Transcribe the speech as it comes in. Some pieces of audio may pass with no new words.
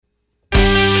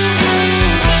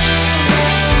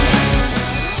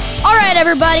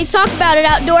everybody. Talk About It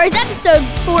Outdoors, episode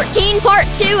 14, part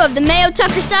 2 of the Mayo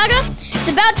Tucker saga. It's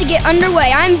about to get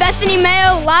underway. I'm Bethany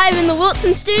Mayo, live in the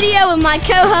Wilson studio with my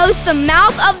co-host, the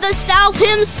mouth of the South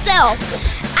himself,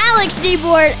 Alex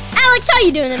DeBoard. Alex, how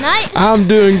you doing tonight? I'm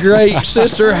doing great,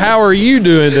 sister. How are you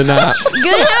doing tonight?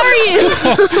 Good, how are you?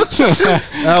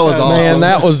 That was awesome. Man,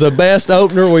 that was the best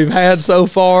opener we've had so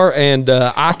far, and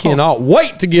I cannot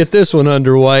wait to get this one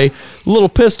underway. Little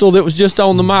pistol that was just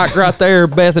on the mic right there,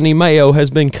 Bethany Mayo, has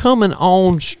been coming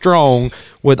on strong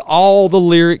with all the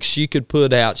lyrics she could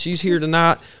put out. She's here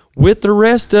tonight with the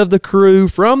rest of the crew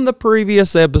from the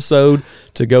previous episode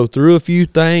to go through a few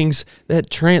things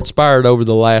that transpired over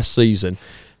the last season.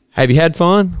 Have you had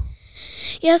fun?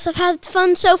 Yes, I've had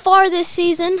fun so far this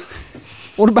season.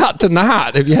 What about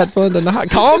tonight? Have you had fun tonight?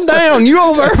 Calm down. You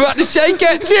over there about to shake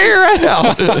that chair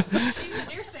out. She's the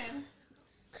deer stand.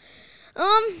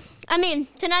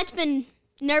 Tonight's been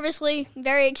nervously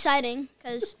very exciting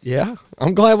because Yeah,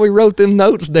 I'm glad we wrote them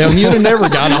notes down. You'd have never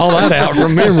got all that out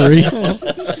from memory.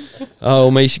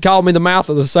 Oh, me. She called me the mouth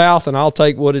of the South, and I'll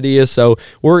take what it is. So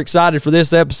we're excited for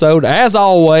this episode. As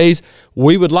always,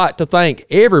 we would like to thank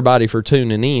everybody for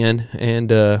tuning in,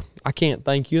 and I can't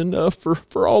thank you enough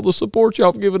for all the support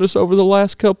y'all have given us over the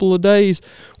last couple of days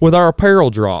with our apparel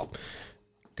drop.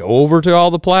 Go over to all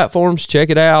the platforms,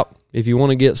 check it out. If you want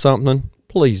to get something,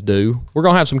 please do. We're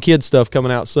going to have some kid stuff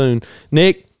coming out soon.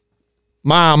 Nick,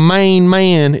 my main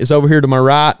man, is over here to my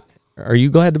right. Are you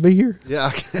glad to be here?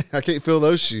 Yeah, I can't feel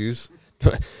those shoes.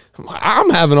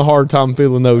 I'm having a hard time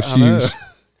feeling those shoes.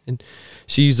 And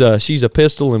she's a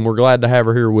pistol, and we're glad to have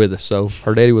her here with us. So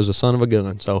her daddy was a son of a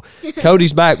gun. So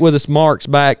Cody's back with us. Mark's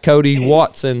back. Cody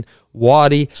Watson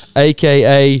Waddy,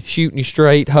 a.k.a. Shooting You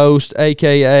Straight host,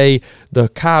 a.k.a. the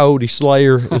Coyote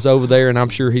Slayer, is over there, and I'm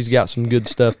sure he's got some good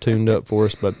stuff tuned up for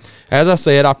us. But as I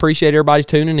said, I appreciate everybody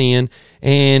tuning in.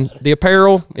 And the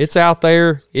apparel, it's out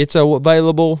there. It's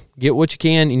available. Get what you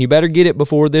can, and you better get it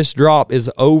before this drop is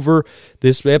over.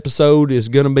 This episode is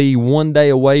going to be one day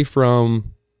away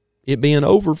from it being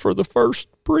over for the first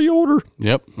pre-order.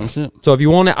 Yep, that's it. So if you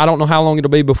want it, I don't know how long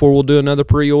it'll be before we'll do another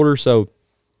pre-order. So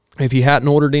if you hadn't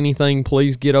ordered anything,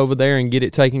 please get over there and get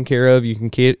it taken care of. You can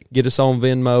get us on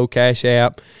Venmo, Cash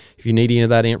App. If you need any of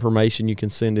that information, you can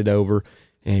send it over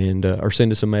and or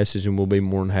send us a message, and we'll be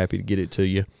more than happy to get it to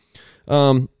you.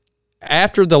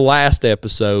 After the last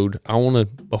episode, I want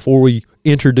to, before we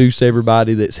introduce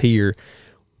everybody that's here,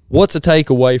 what's a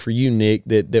takeaway for you, Nick,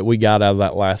 that we got out of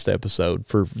that last episode?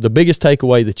 For the biggest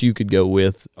takeaway that you could go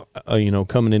with,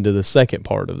 coming into the second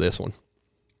part of this one.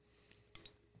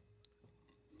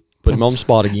 Put him on the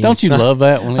spot again. Don't you love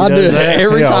that when he I does do that?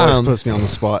 every He time. always puts me on the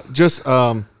spot. Just,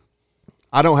 I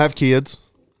don't have kids,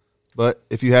 but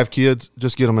if you have kids,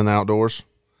 just get them in the outdoors.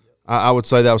 I would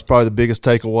say that was probably the biggest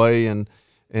takeaway,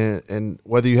 and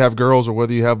whether you have girls or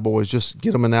whether you have boys, just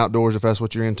get them in the outdoors if that's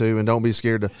what you're into, and don't be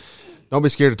scared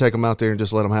to take them out there and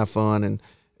just let them have fun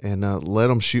and let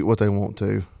them shoot what they want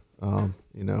to.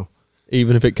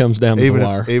 Even if it comes down to the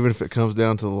wire. Even if it comes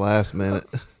down to the last minute,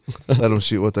 let them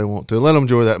shoot what they want to. Let them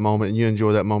enjoy that moment, and you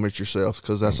enjoy that moment yourself,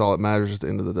 because that's all that matters at the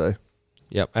end of the day.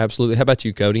 Yep, absolutely. How about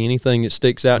you, Cody? Anything that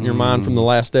sticks out in your mind from the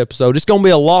last episode? It's going to be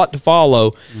a lot to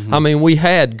follow. I mean, we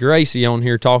had Gracie on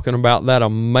here talking about that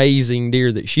amazing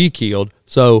deer that she killed.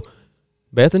 So,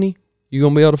 Bethany, you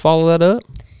going to be able to follow that up?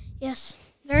 yes,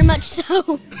 very much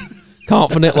so.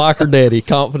 Confident like her daddy.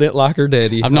 Confident like her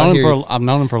daddy. I've known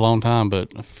him for a long time,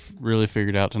 but I've really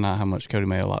figured out tonight how much Cody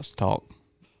Mayo likes to talk,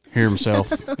 hear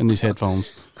himself in these headphones.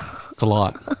 It's a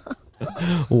lot.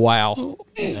 Wow.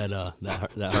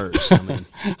 That hurts. I mean,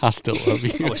 I still love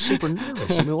you. I was super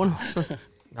nervous. I mean,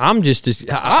 I'm just as...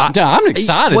 I'm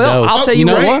excited, well, though. I'll tell you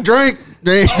what. Drink.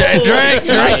 New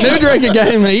drinking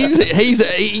game.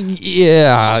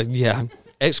 Yeah.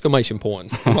 Exclamation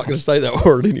point. I'm not going to say that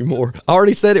word anymore. I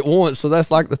already said it once, so that's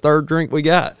like the third drink we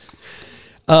got.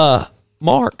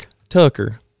 Mark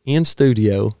Tucker in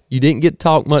studio. You didn't get to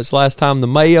talk much last time. The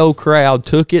Mayo crowd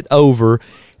took it over.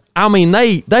 I mean,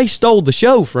 they stole the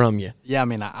show from you. yeah, I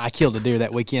mean, I killed a deer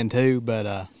that weekend too, but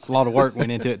a lot of work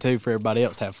went into it too for everybody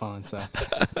else to have fun. So,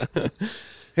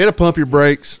 Hit a pump your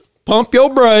brakes Pump your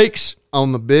brakes.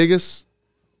 on the biggest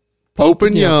Pope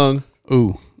and Young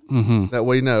Ooh. Mm-hmm. that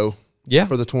we know Yeah.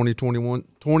 for the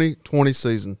 2020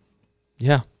 season.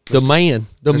 Yeah. The man,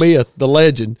 the myth, the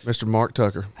legend. Mr. Mark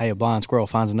Tucker. hey, a blind squirrel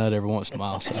finds a nut every once in a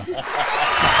while. So,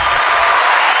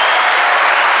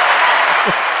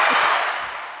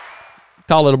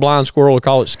 Call it a blind squirrel or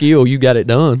call it skill. You got it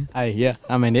done. hey, yeah,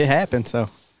 I mean, it happened. So,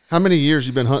 How many years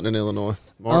you been hunting in Illinois,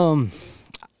 Mark?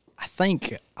 I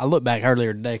think I looked back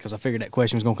earlier today because I figured that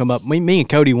question was going to come up. Me and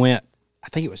Cody went, I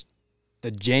think it was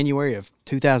the January of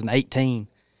 2018.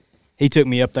 He took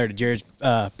me up there to Jared's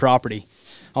property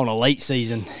on a late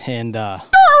season, and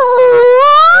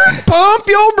pump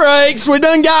your brakes. We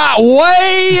done got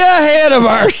way ahead of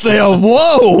ourselves.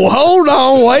 Whoa, hold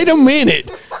on, wait a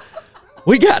minute.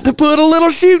 We got to put a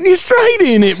little shooting you straight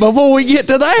in it before we get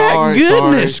to that. Sorry,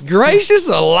 Goodness gracious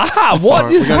alive. What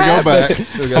Sorry, just we gotta go happened?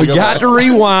 back. We got to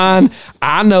rewind.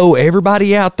 I know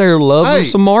everybody out there loves Hey.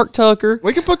 us some Mark Tucker.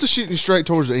 We can put the shooting straight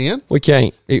towards the end. We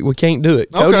can't. We can't do it.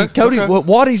 Okay, Cody, okay.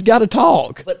 Waddy's got to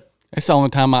talk. That's the only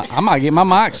time I might get my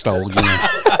mic stole again.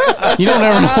 You don't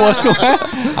ever know what's going to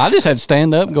happen. I just had to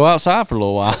stand up and go outside for a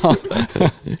little while.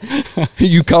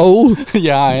 You cold?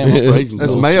 Yeah, I am. I'm freezing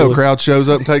That's cold. Mayo crowd shows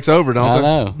up and takes over, don't I they?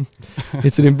 know.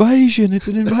 It's an invasion. It's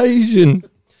an invasion.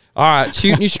 All right,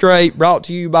 Shooting You Straight, brought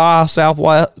to you by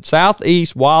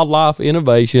Southeast Wildlife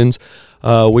Innovations.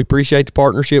 We appreciate the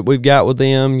partnership we've got with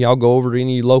them. Y'all go over to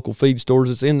any local feed stores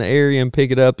that's in the area and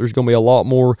pick it up. There's going to be a lot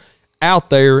more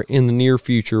out there in the near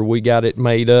future. We got it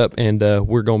made up, and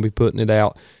we're going to be putting it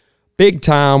out big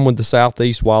time with the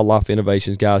Southeast Wildlife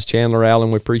Innovations guys. Chandler Allen,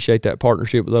 we appreciate that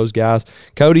partnership with those guys.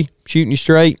 Cody, Shooting You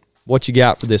Straight, what you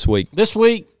got for this week? This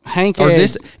week, Hank Or Edge.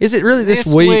 this is it really this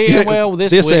week? Well, this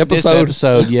this week, episode. This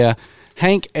episode, yeah.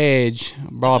 Hank Edge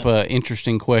brought up an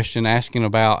interesting question asking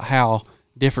about how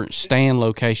different stand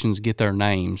locations get their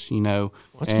names, you know.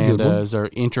 That's a and good one. is there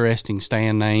interesting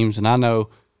stand names? And I know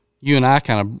you and I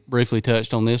kind of briefly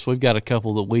touched on this. We've got a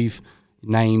couple that we've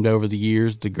named over the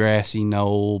years, the Grassy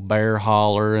Knoll, Bear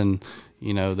Holler, and,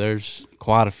 you know, there's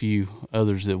quite a few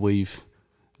others that we've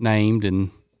named. And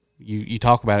you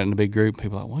talk about it in a big group,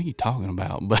 people are like, what are you talking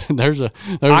about? But there's a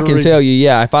I can reason. tell you,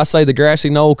 yeah. If I say the Grassy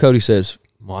Knoll, Cody says,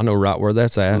 "Well, I know right where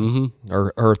that's at."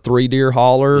 Or Three Deer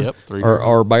Holler, Yep, Three Deer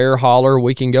or Bear Holler.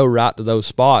 We can go right to those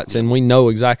spots, and we know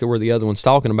exactly where the other one's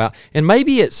talking about. And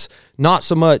maybe it's not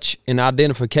so much an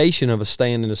identification of a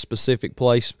stand in a specific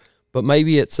place, but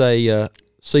maybe it's a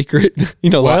secret. You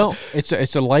know, Well, it's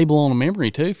a label on a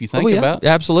memory too. If you think yeah, about,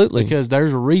 absolutely. because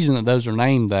there's a reason that those are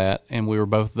named that, and we were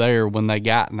both there when they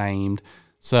got named,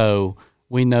 so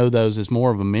we know those as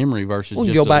more of a memory versus Well,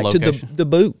 just go a back location. to the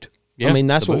boot. Yeah, I mean,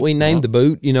 that's the what boot, we named yeah. the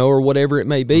boot, you know, or whatever it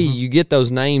may be. You get those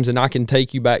names, and I can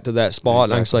take you back to that spot,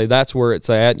 and I can say that's where it's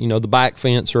at. You know, the back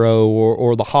fence row,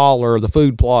 or the holler, or the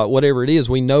food plot, whatever it is.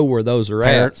 We know where those are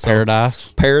at. So-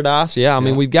 Paradise. Paradise, yeah. I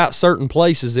mean, we've got certain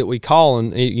places that we call,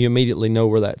 and you immediately know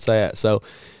where that's at. So,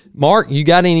 Mark, you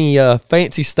got any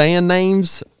fancy stand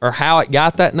names or how it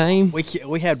got that name?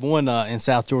 we had one in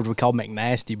South Georgia we called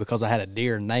McNasty because I had a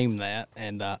deer named that,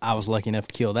 and I was lucky enough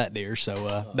to kill that deer,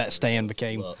 so that stand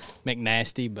became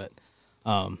McNasty. But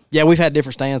yeah, we've had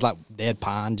different stands like Dead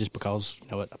Pine, just because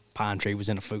you know a pine tree was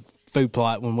in a food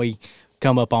plot when we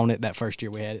come up on it that first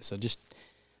year we had it. So just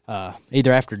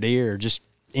either after deer or just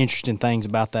interesting things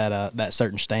about that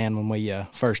certain stand when we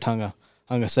first hung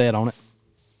a set on it.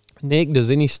 Nick, does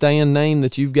any stand name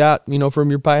that you've got, you know, from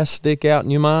your past stick out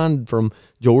in your mind from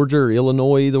Georgia or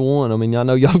Illinois, either one? I mean, I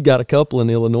know y'all got a couple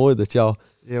in Illinois that y'all.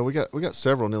 Yeah, we got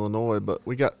several in Illinois, but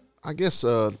we got, I guess,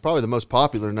 probably the most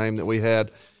popular name that we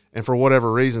had, and for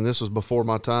whatever reason, this was before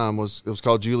my time, it was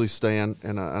called Julie's Stand,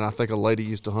 and I think a lady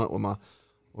used to hunt with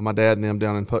my dad and them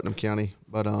down in Putnam County,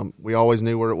 but we always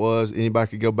knew where it was.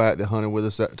 Anybody could go back that hunted with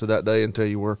us to that day and tell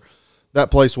you where that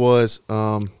place was.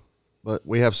 But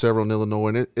we have several in Illinois,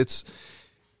 and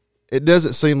it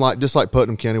doesn't seem like, just like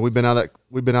Putnam County, we've been out of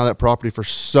that property for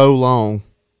so long.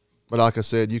 But like I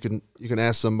said, you can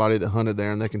ask somebody that hunted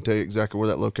there, and they can tell you exactly where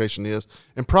that location is,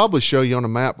 and probably show you on a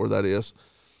map where that is.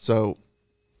 So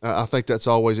I think that's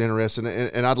always interesting.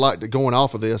 And I'd like to, going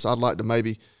off of this, I'd like to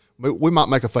maybe we might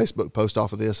make a Facebook post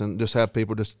off of this and just have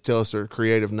people just tell us their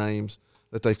creative names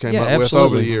that they've came up with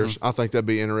over the years. I think that'd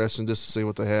be interesting just to see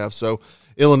what they have. So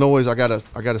Illinois, I got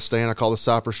a stand I call the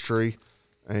Cypress Tree,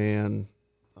 and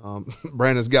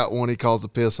Brandon's got one he calls the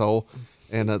Piss Hole.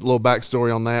 And a little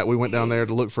backstory on that: we went down there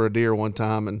to look for a deer one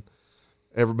time, and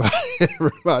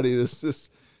everybody is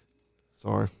just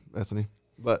sorry, Bethany,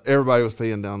 but everybody was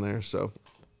peeing down there. So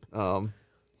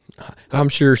I'm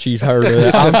sure she's heard of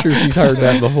that. I'm sure she's heard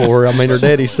that before. I mean, her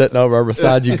daddy's sitting over there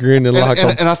beside you, grinning like a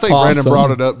and I think possum. Brandon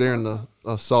brought it up during the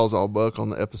Sawzall Buck on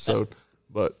the episode.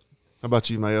 But how about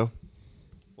you, Mayo?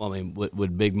 Well, I mean,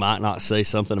 would Big Mike not say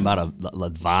something about a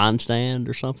vine stand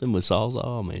or something with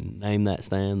Sawzall? I mean, name that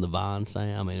stand the vine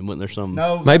stand. I mean, wasn't there some?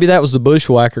 No, Maybe that was the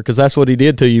bushwhacker, because that's what he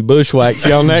did to you. Bushwhacked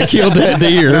you on that, killed that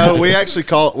deer. no, we actually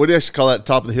call that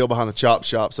top of the hill behind the chop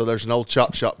shop. So there's an old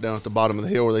chop shop down at the bottom of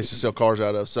the hill where they used to sell cars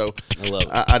out of. So I love it.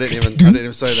 I didn't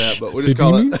even say that, but we just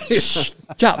call it.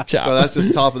 Chop, chop. So that's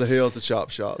just top of the hill at the chop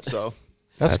shop. So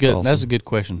That's good. awesome. That's a good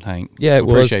question, Hank. Yeah, it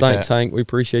We was. appreciate Thanks, that. Hank. We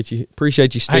appreciate you.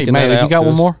 Appreciate you Hey, sticking that man, out. you got to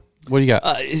one us. more? What do you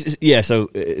got? Yeah, so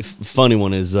funny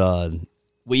one is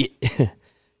we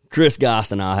Chris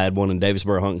Goss and I had one in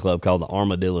Davisboro Hunting Club called the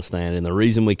Armadillo Stand, and the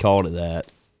reason we called it that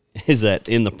is that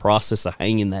in the process of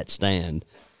hanging that stand,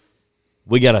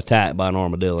 we got attacked by an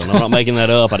armadillo, and I'm not making that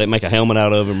up. I didn't make a helmet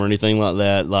out of him or anything like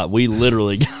that. Like we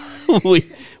literally we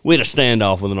had a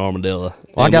standoff with an armadillo.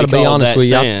 Well, I And gotta we be called honest that with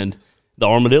you, I- stand the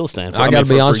Armadillo Stand. I got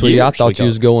to be honest with you. I thought you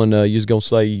was going. going. You was going to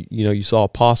say, you saw a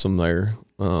possum there.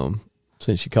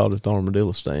 Since you called it the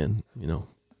armadillo stand,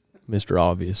 Mr.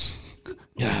 Obvious.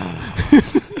 All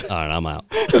right, I'm out.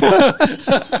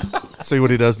 See what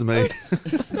he does to me.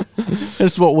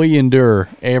 This is what we endure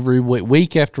every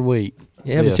week after week.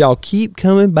 Yeah, Yes. but y'all keep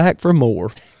coming back for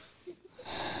more.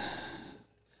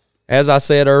 As I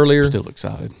said earlier, Still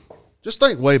excited. Just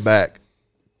think way back.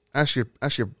 Ask your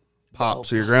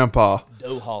pops or your grandpa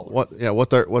Doe Holler.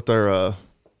 what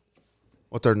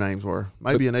their names were.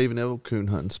 Maybe an even coon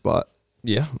hunting spot.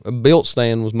 yeah, a built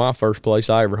stand was my first place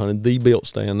I ever hunted. The built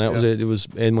stand, that was Yeah. it. It was,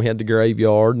 and we had the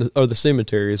graveyard or the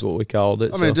cemetery is what we called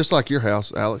it. I mean, just like your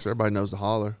house, Alex. Everybody knows the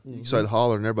holler. You say the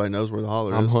holler, and everybody knows where the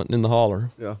holler I'm is. hunting in the holler.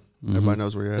 Yeah, everybody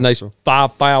knows where you're at. And there's so.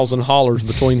 5,000 hollers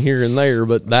between here and there,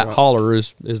 but that right. holler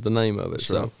is the name of it. That's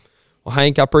So, right. well,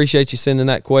 Hank, I appreciate you sending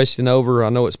that question over. I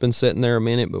know it's been sitting there a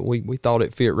minute, but we thought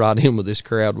it fit right in with this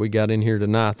crowd we got in here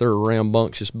tonight. They're a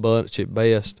rambunctious bunch at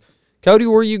best. Cody,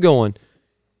 where are you going?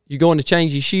 You going to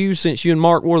change your shoes since you and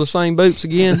Mark wore the same boots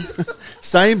again?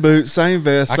 Same boots, same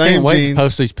vest, I same can't wait jeans. to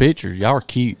post these pictures. Y'all are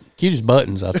cute. Cute as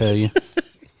buttons, I tell you.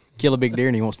 Kill a big deer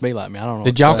and he wants to be like me. I don't know.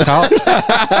 Did what to y'all say.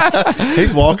 call?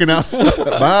 He's walking outside.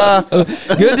 Bye.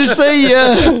 Good to see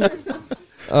you.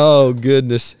 Oh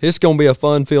goodness, it's gonna be a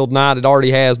fun-filled night. It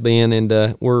already has been, and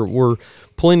we're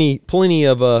plenty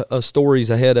of stories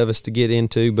ahead of us to get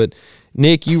into. But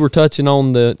Nick, you were touching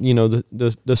on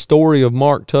the story of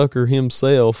Mark Tucker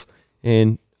himself,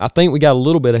 and I think we got a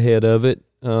little bit ahead of it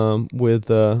with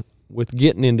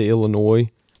getting into Illinois.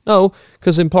 No,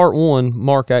 because in part one,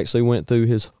 Mark actually went through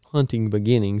his hunting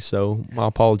beginnings. So my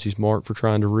apologies, Mark, for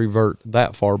trying to revert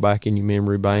that far back in your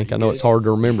memory bank. I know it's hard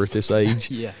to remember at this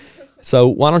age. Yeah. So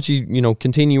why don't you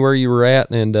continue where you were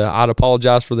at? And I'd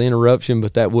apologize for the interruption,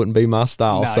 but that wouldn't be my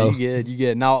style. No, so you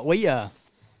good. No, we I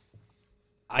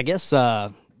guess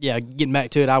getting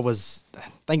back to it, I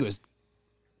think it was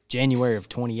January of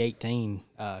 2018.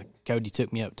 Cody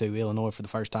took me up to Illinois for the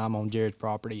first time on Jared's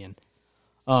property, and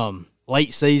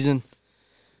late season,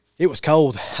 it was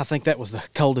cold. I think that was the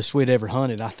coldest we'd ever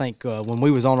hunted. I think when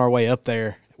we was on our way up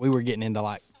there, we were getting into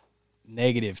like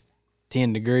negative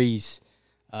 10 degrees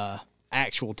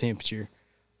actual temperature,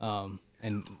 and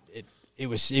it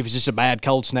was just a bad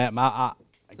cold snap. that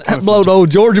blowed old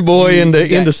Georgia boy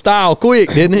into style quick,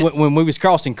 didn't it? when we was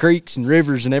crossing creeks and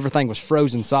rivers and everything was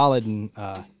frozen solid, and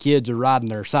kids are riding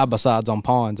their side by sides on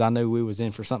ponds, I knew we was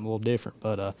in for something a little different.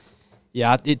 But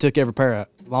it took every pair of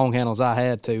long handles I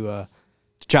had to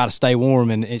try to stay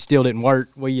warm, and it still didn't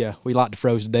work. We like to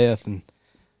froze to death, and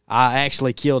I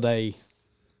actually killed a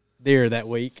deer that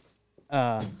week.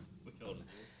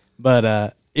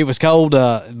 But it was cold.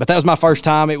 But that was my first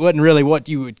time. It wasn't really what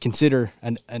you would consider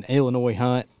an Illinois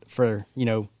hunt for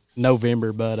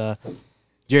November. But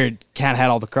Jared kind of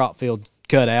had all the crop fields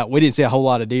cut out. We didn't see a whole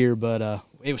lot of deer, but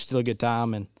it was still a good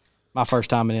time, and my first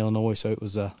time in Illinois, so it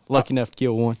was lucky enough to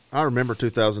kill one. I remember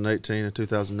 2018 and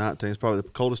 2019. It's probably the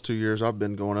coldest 2 years I've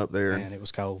been going up there. Man, it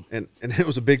was cold. And it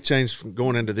was a big change from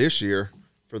going into this year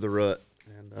for the rut.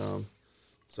 And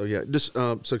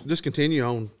just continue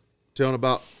on telling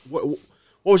about what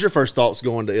was your first thoughts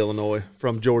going to Illinois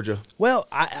from Georgia? Well,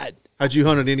 Had you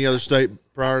hunted any other state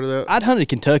prior to that? I'd hunted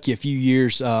Kentucky a few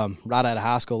years right out of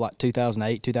high school, like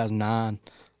 2008, 2009.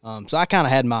 So I kind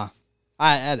of had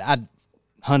I'd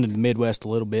hunted the Midwest a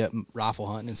little bit, rifle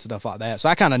hunting and stuff like that. So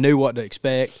I kind of knew what to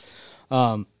expect.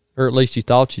 Or at least you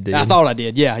thought you did. I thought I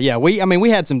did, yeah. We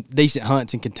had some decent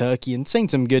hunts in Kentucky and seen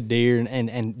some good deer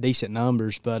and decent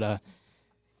numbers, but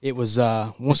it was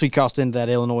once we crossed into that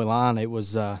Illinois line, it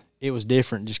was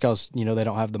different just because they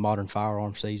don't have the modern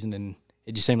firearm season, and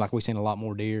it just seemed like we seen a lot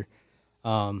more deer.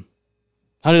 Hunted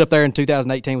up there in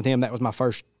 2018 with him. That was my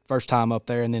first time up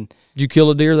there, and then Did you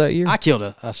kill a deer that year? I killed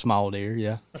a small deer,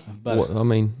 yeah. But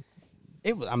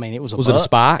it was a Was buck. it a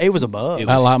spike? It was a buck.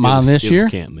 I like mine this year.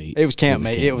 Camp meat. It was camp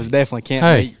meat. It was definitely camp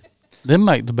Hey, meat. them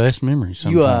make the best memories.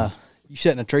 Sometimes. You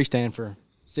sit in a tree stand for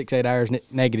 6-8 hours,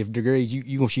 negative degrees.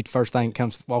 You gonna shoot the first thing that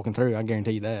comes walking through. I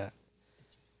guarantee you that.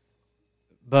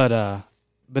 But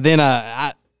then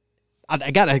I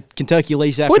I got a Kentucky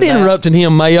lease after Quit that. interrupting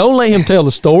him, Mayo. Let him tell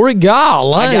the story.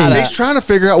 Golly. He's trying to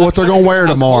figure out what they're going to wear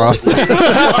tomorrow.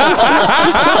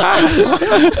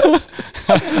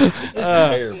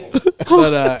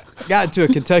 But got into a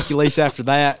Kentucky lease after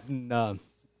that, and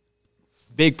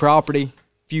big property,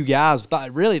 few guys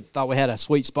really thought we had a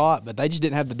sweet spot, but they just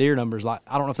didn't have the deer numbers. Like,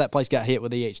 I don't know if that place got hit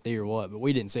with EHD or what, but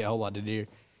we didn't see a whole lot of deer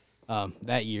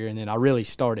that year. And then I really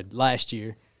started last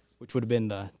year, which would have been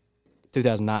the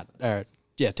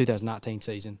 2019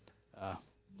 season.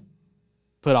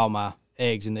 Put all my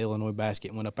eggs in the Illinois basket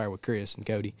and went up there with Chris and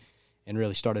Cody, and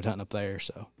really started hunting up there.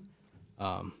 So.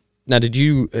 Now, did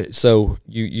you? So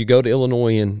you go to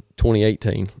Illinois in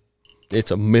 2018.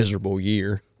 It's a miserable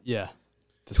year. Yeah.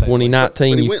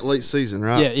 2019. But he went late season,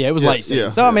 right? Yeah, it was late season. Yeah,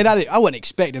 so I mean, I wasn't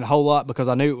expecting a whole lot because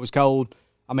I knew it was cold.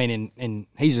 I mean, and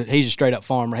he's a straight up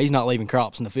farmer. He's not leaving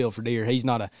crops in the field for deer. He's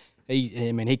not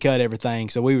he cut everything.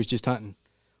 So we was just hunting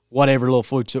whatever little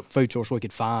food source we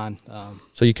could find.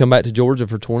 So you come back to Georgia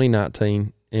for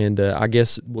 2019. And I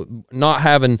guess not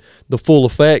having the full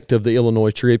effect of the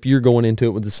Illinois trip, you're going into it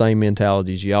with the same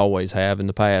mentalities you always have in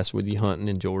the past with you hunting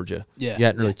in Georgia. Yeah, you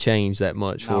hadn't really changed that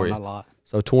much for you. Not a lot.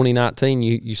 So 2019,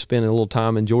 you spent a little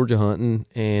time in Georgia hunting,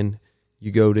 and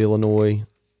you go to Illinois.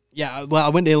 Yeah, well, I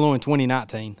went to Illinois in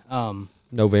 2019.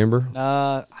 November.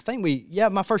 I think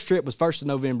my first trip was 1st of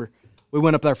November. We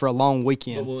went up there for a long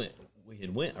weekend. We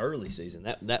had went early season.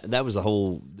 That was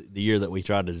the year that we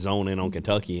tried to zone in on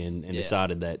Kentucky and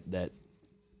decided that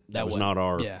was not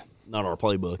our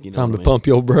playbook. You know, time to pump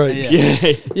your brakes. Yeah.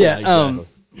 Yeah, exactly.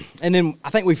 And then I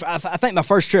think my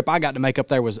first trip I got to make up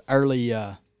there was early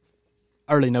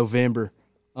November.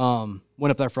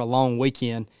 Went up there for a long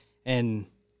weekend, and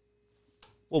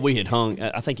we had hung.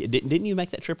 I think didn't you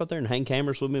make that trip up there and hang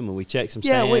cameras with me when we checked some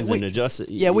stands and adjusted?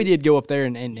 Yeah, we did go up there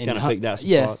and kind of picked out some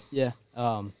spots. Yeah.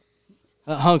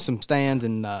 Hung some stands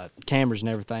and cameras and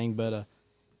everything, but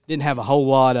didn't have a whole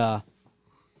lot of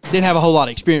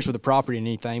experience with the property and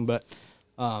anything. But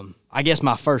I guess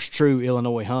my first true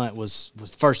Illinois hunt was the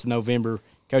 1st of November.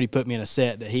 Cody put me in a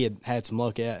set that he had some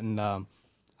luck at, and I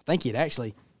think we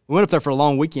went up there for a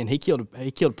long weekend. He killed a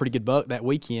pretty good buck that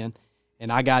weekend,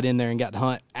 and I got in there and got to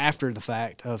hunt after the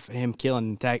fact of him killing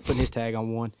and putting his tag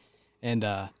on one. And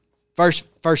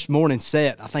first morning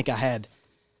set, I think it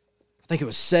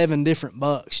was 7 different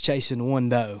bucks chasing one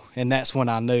doe, and that's when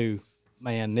I knew,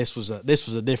 man, this was a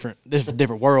different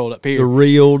world up here. The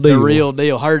real deal. The real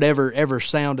deal. Heard every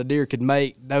sound a deer could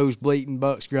make: does bleating,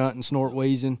 bucks grunting, snort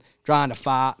wheezing, trying to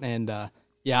fight, and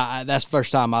that's the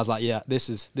first time I was like, yeah, this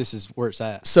is where it's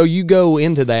at. So you go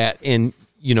into that, and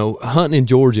hunting in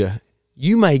Georgia,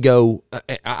 you may go.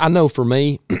 I know for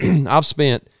me, I've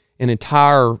spent an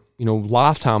entire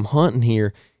lifetime hunting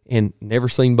here and never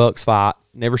seen bucks fight.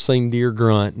 Never seen deer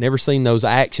grunt, never seen those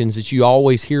actions that you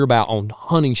always hear about on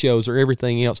hunting shows or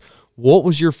everything else. What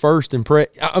was your first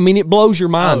impression? I mean, it blows your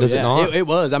mind, does it not? It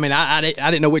was. I mean, I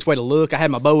didn't know which way to look. I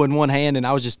had my bow in one hand, and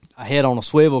I was just a head on a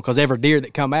swivel because every deer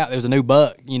that come out, there was a new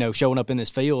buck, showing up in this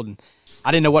field. And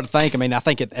I didn't know what to think. I mean, I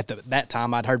think at that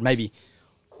time I'd heard maybe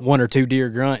 1 or 2 deer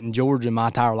grunt in Georgia my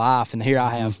entire life, and here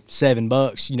I have 7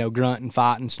 bucks, grunting,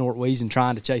 fighting, snort, wheezing,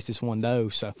 trying to chase this one doe.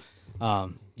 So,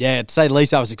 yeah, to say the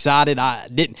least, I was excited.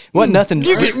 Wasn't nothing.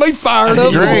 You're getting me fired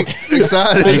up.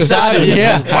 Excited.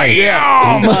 Yeah.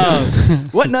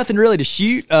 Wasn't nothing really to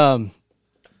shoot. I mean,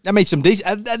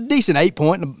 a decent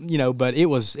 8-point, but it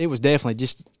was definitely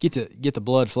just get the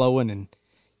blood flowing, and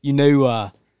you knew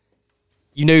at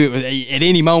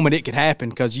any moment it could happen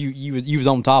because you was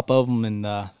on top of them,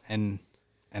 and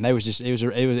they was just it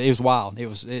was wild. It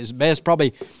was best,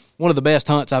 probably one of the best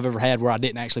hunts I've ever had where I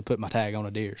didn't actually put my tag on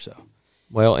a deer. So.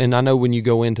 Well, and I know when you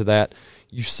go into that,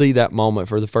 you see that moment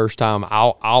for the first time.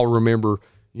 I'll remember,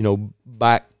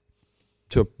 back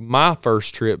to my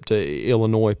first trip to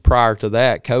Illinois. Prior to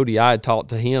that, Cody, I had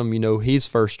talked to him, his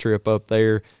first trip up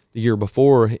there the year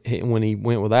before when he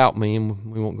went without me,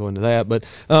 and we won't go into that. But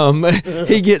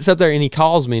he gets up there and he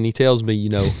calls me and he tells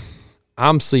me,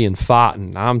 I'm seeing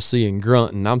fighting, I'm seeing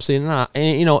grunting, I'm seeing,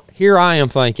 and here I am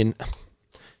thinking,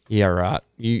 yeah, right.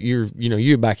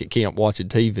 You're back at camp watching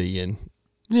TV and.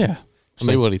 Yeah.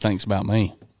 See what he thinks about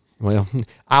me. Well,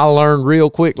 I learned real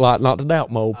quick, like, not to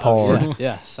doubt my old pard.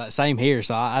 Yeah, same here.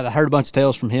 So I heard a bunch of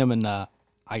tales from him, and I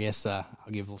guess I'll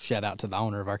give a little shout out to the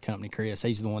owner of our company, Chris.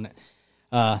 He's the one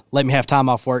that let me have time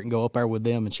off work and go up there with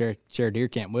them and share deer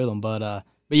camp with them. But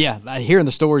yeah, hearing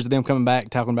the stories of them coming back,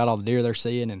 talking about all the deer they're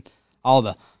seeing and all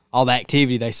the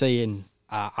activity they see, and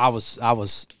I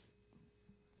was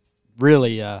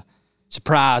really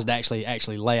surprised to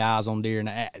actually lay eyes on deer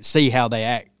and see how they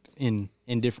act in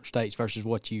different states versus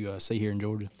what you see here in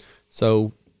Georgia.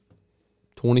 So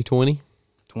 2020.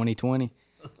 2020.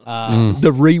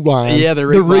 The rewind. Yeah, the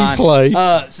rewind.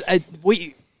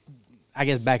 replay. I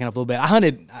guess backing up a little bit. I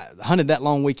hunted that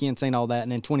long weekend, seen all that,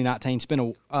 and then 2019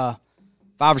 spent 5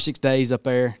 or 6 days up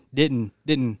there. Didn't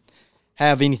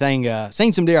have anything.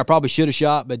 Seen some deer I probably should have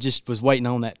shot, but just was waiting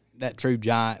on that true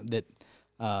giant that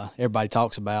everybody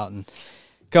talks about. And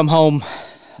come home,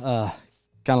 kind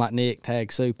of like Nick,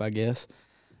 tag soup, I guess.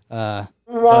 That's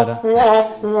the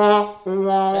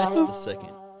second.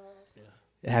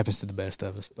 It happens to the best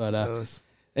of us, but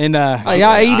Hey,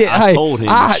 I eat it. I Hey, told him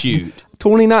to shoot.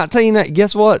 2019.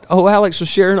 Guess what? Oh, Alex was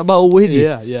sharing a bowl with you.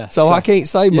 Yeah. So I can't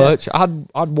say much.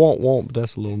 I'd want, but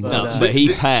that's a little much. No, but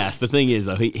he passed. The thing is,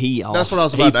 though, he also, That's what I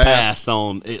was about to ask. passed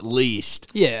on at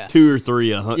least 2 or 3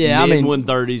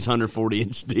 130s,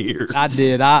 140-inch deer. I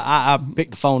did. I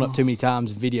picked the phone up too many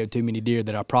times and videoed too many deer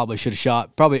that I probably should have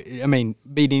shot. Probably,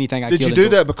 beat anything I Did killed. you do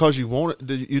that because you wanted?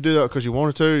 Did you do that because you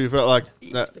wanted to? You felt like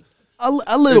that. A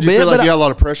little Did you bit, feel like but you had a lot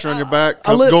of pressure on your back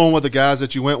going with the guys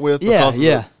that you went with? Yeah, because of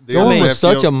yeah. the Going they with have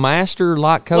such killed? a master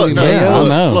like Cody Look, Mayo. I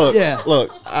know. Look, Yeah.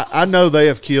 look. I know they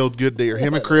have killed good deer.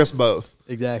 Him and Chris both.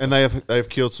 Exactly. And they have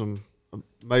killed some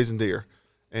amazing deer.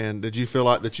 And did you feel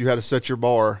like that you had to set your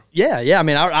bar? Yeah.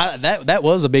 I that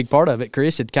was a big part of it.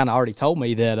 Chris had kind of already told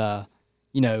me that,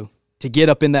 to get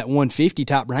up in that 150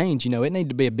 type range, it needed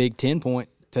to be a big 10-point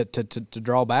to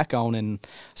draw back on. And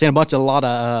seen a lot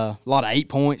of 8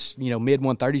 points, mid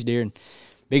 130s deer. And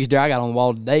biggest deer I got on the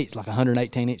wall today is like a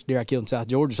 118-inch deer I killed in South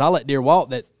Georgia. So I let deer walk.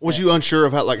 Was you unsure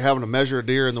of having to measure a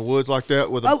deer in the woods like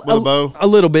that with a bow? A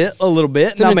little bit.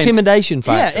 It's an intimidation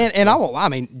factor. Yeah, and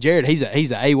Jared, he's a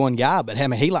A1 guy, but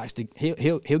he likes to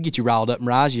he'll get you riled up and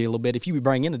rise you a little bit if you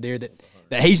bring in a deer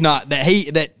he's got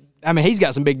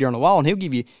some big deer on the wall, and he'll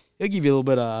give you a little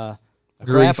bit of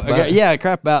crap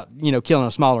about killing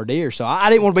a smaller deer. So I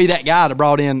didn't want to be that guy that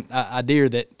brought in a deer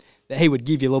that he would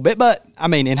give you a little bit. But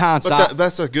in hindsight, But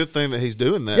that's a good thing that he's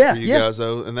doing that for you guys,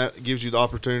 though, and that gives you the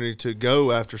opportunity to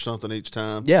go after something each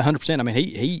time. Yeah, 100%.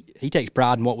 He takes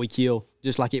pride in what we kill,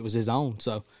 just like it was his own.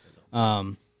 So,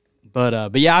 but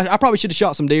yeah, I probably should have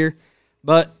shot some deer,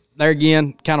 but there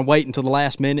again, kind of wait until the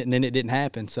last minute, and then it didn't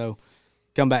happen. So,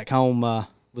 come back home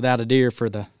without a deer for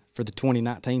the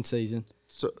 2019 season.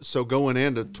 So going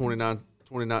into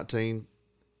 2019,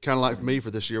 kind of like for me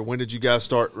for this year, when did you guys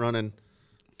start running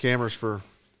cameras for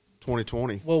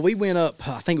 2020? Well, we went up.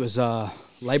 I think it was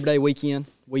Labor Day weekend.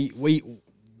 We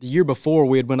the year before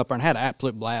we had went up there and had an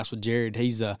absolute blast with Jared.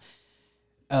 He's he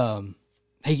and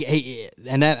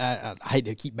that I hate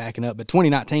to keep backing up, but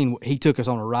 2019 he took us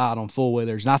on a ride on full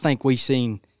withers, and I think we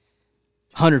seen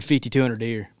 150, 200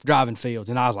 deer driving fields,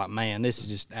 and I was like, man, this is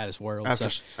just out of this world.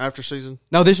 After season?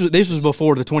 No, this was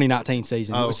before the 2019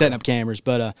 season. We were setting up cameras,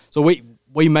 but so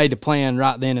we made the plan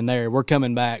right then and there. We're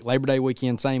coming back Labor Day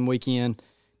weekend, same weekend,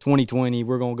 2020.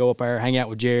 We're gonna go up there, hang out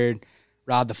with Jared,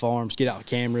 ride the farms, get out the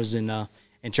cameras, and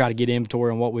try to get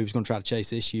inventory on what we was gonna try to chase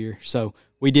this year. So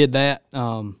we did that.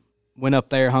 Went up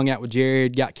there, hung out with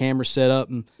Jared, got cameras set up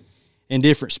in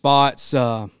different spots.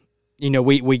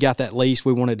 We got that lease.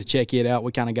 We wanted to check it out.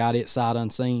 We kind of got it sight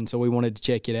unseen, so we wanted to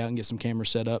check it out and get some cameras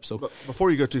set up. So, but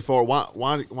before you go too far,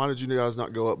 why did you guys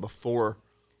not go up before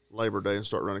Labor Day and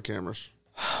start running cameras?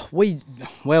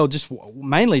 Just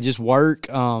mainly just work.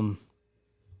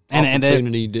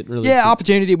 Opportunity didn't really. Yeah,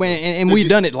 opportunity. And we'd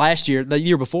done it last year. The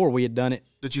year before we had done it.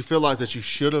 Did you feel like that you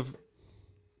should have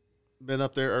been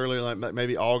up there earlier, like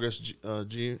maybe August,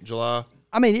 June, July?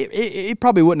 It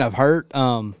probably wouldn't have hurt.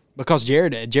 Because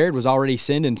Jared was already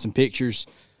sending some pictures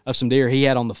of some deer he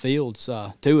had on the fields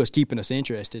to us, keeping us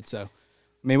interested. So,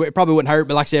 it probably wouldn't hurt.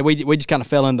 But like I said, we just kind of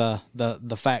fell in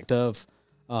the fact of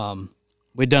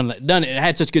we'd done it. It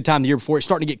had such a good time the year before. It's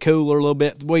starting to get cooler a little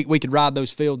bit. We could ride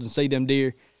those fields and see them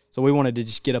deer. So we wanted to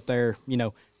just get up there,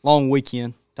 long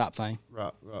weekend type thing.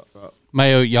 Right.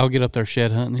 Mayo, y'all get up there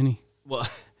shed hunting any? Well,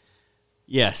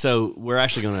 yeah. So we're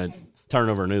actually going to turn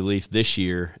over a new leaf this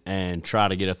year and try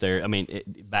to get up there.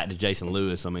 Back to Jason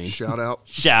Lewis. Shout out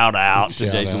to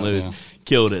Jason Lewis. Yeah.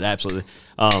 Killed it, absolutely.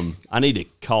 I need to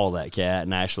call that cat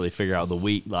and actually figure out the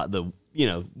week, like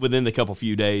within the couple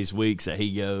few days, weeks that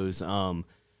he goes.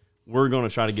 We're going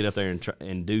to try to get up there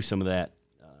and do some of that,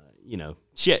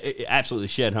 absolutely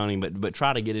shed hunting, but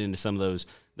try to get into some of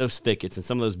those thickets and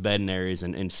some of those bedding areas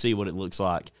and see what it looks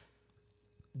like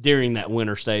during that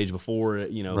winter stage before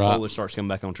foliage starts coming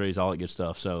back on trees, all that good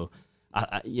stuff. So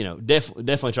I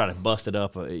definitely try to bust it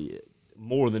up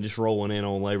more than just rolling in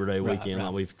on Labor Day weekend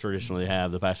like we've traditionally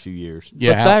have the past few years.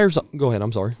 Yeah, but go ahead.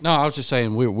 I'm sorry. No, I was just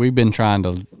saying we've been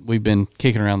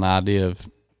kicking around the idea of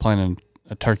planning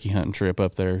a turkey hunting trip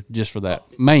up there just for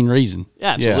that main reason.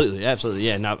 Yeah, absolutely.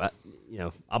 Yeah. No,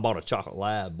 I bought a chocolate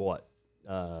lab.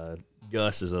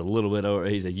 Gus is a little bit over.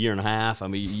 He's a year and a half. I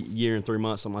mean, year and 3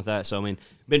 months, something like that. So I mean,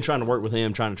 been trying to work with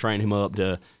him, trying to train him up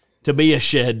to be a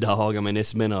shed dog. I mean,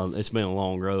 it's been a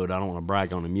long road. I don't want to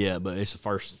brag on him yet, but it's the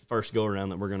first go around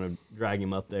that we're going to drag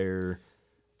him up there.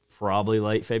 Probably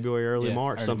late February, early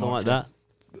March, something like that.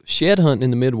 Shed hunting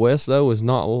in the Midwest, though, is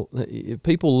not.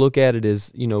 People look at it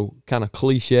as kind of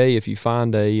cliche. If you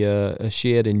find a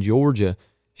shed in Georgia,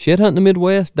 shed hunt in the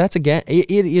Midwest, it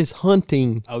is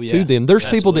hunting to them. There's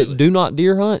people that do not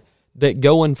deer hunt that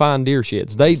go and find deer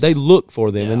sheds. They look for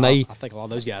them, and I think a lot of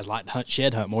those guys like to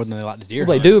shed hunt more than they like to deer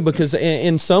hunt. They do, because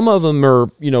and some of them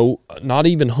are not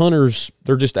even hunters.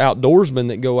 They're just outdoorsmen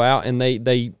that go out and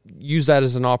they use that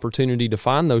as an opportunity to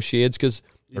find those sheds because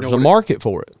there's a market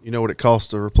for it. You know what it costs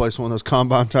to replace one of those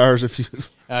combine tires if you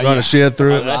run a shed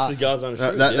through it? That's the God's honest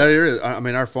truth. There is. I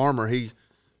mean, our farmer, he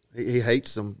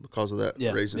hates them because of that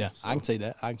reason. Yeah, so. I can see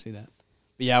that.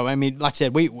 But yeah, I mean, like I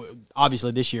said, we obviously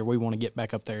this year we want to get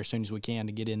back up there as soon as we can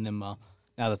to get in them now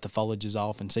that the foliage is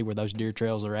off and see where those deer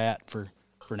trails are at for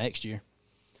next year.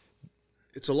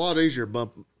 It's a lot easier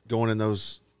going in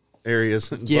those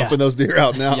areas and bumping those deer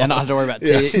out now. Yeah, not have to worry about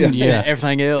ticks and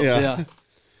everything else. Yeah.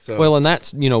 So. Well, and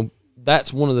that's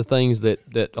that's one of the things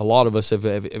that a lot of us have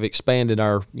expanded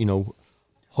our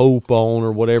hope on,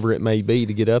 or whatever it may be,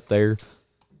 to get up there.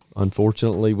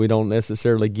 Unfortunately, we don't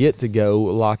necessarily get to go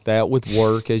like that with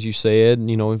work, as you said,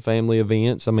 and family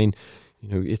events. I mean,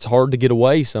 it's hard to get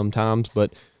away sometimes,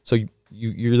 but so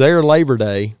you're there Labor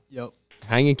Day. Yep.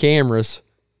 Hanging cameras.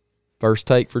 First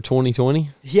take for 2020.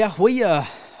 Yeah, we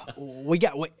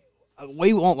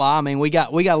won't lie. I mean, we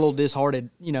got a little disheartened.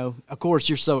 Of course,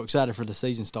 you're so excited for the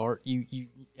season start. You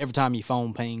every time your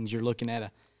phone pings, you're looking at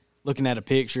a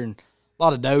picture, and a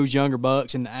lot of does, younger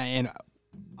bucks, and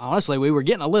honestly, we were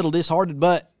getting a little disheartened.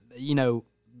 But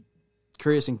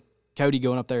Chris and Cody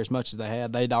going up there as much as they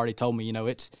had, they'd already told me,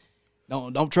 it's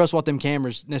don't trust what them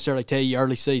cameras necessarily tell you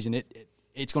early season.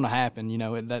 It's going to happen.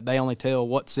 They only tell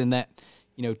what's in that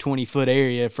 20-foot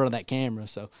area in front of that camera.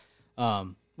 So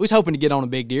we was hoping to get on a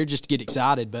big deer just to get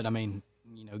excited. But I mean,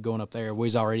 going up there, we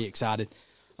was already excited.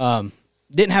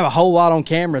 Didn't have a whole lot on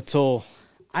camera till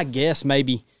I guess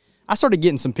maybe I started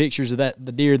getting some pictures of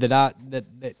the deer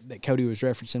that Cody was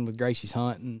referencing with Gracie's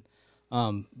hunt,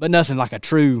 and but nothing like a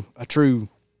true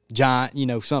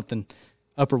giant, something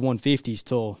upper 150s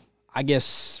till I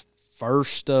guess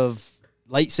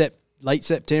late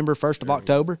September, 1st of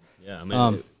October. Yeah, I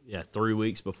mean, 3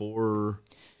 weeks before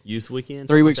youth weekend.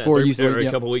 3 weeks before youth weekend.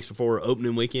 A couple weeks before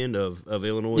opening weekend of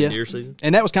Illinois deer season.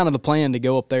 And that was kind of the plan, to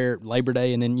go up there Labor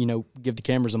Day and then, give the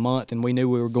cameras a month. And we knew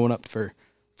we were going up for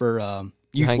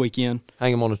youth weekend.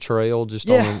 Hang them on a trail, just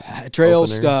on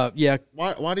trails.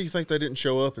 Why do you think they didn't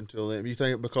show up until then? You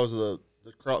think because of the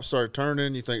crop started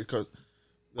turning? You think because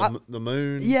the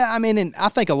moon? Yeah, I mean, and I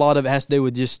think a lot of it has to do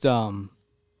with just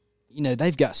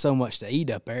they've got so much to eat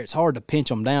up there. It's hard to pinch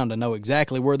them down to know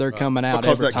exactly where they're coming out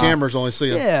because every that camera's only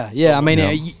seeing. Yeah. I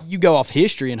mean, you go off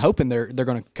history and hoping they're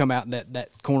going to come out in that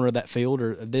corner of that field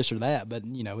or this or that, but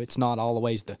it's not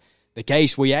always the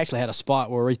case. We actually had a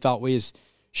spot where we thought we was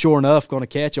sure enough going to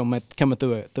catch them coming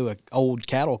through a old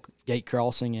cattle gate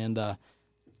crossing, and out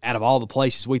of all the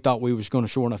places we thought we was going to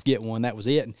sure enough get one, that was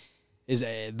it. And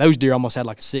those deer almost had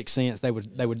like a sixth sense. They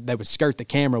would skirt the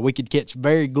camera. We could catch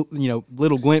very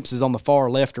little glimpses on the far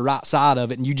left or right side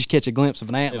of it, and you just catch a glimpse of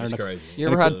an antler. It was crazy.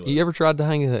 You ever tried to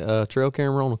hang a trail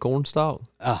camera on a corn stalk?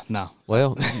 No.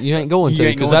 Well, you ain't going to,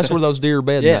 because that's where those deer are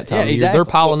bedding that time of year. They're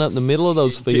piling up in the middle of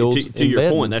those fields. To your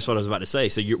point, that's what I was about to say.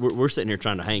 So we're sitting here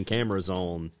trying to hang cameras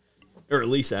on, or at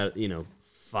least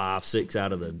 5, 6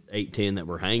 out of the 8, 10 that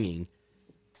we're hanging.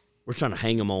 We're trying to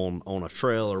hang them on a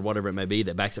trail or whatever it may be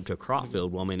that backs up to a crop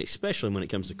field. Well, I mean, especially when it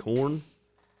comes to corn,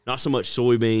 not so much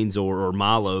soybeans or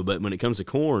milo, but when it comes to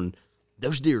corn,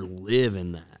 those deer live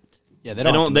in that. Yeah,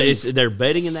 they're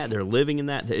bedding in that. They're living in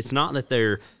that. It's not that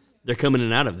they're coming in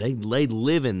and out of. They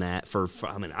live in that for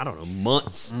I don't know,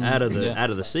 months out of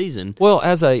the season. Well,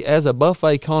 as a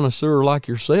buffet connoisseur like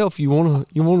yourself, you want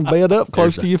to bed up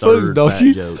close to your food, don't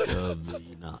you? Joke of the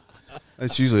night.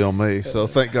 It's usually on me, so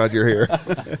thank God you're here.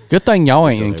 Good thing y'all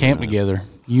ain't in camp together.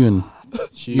 You and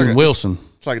Wilson.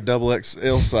 It's like a double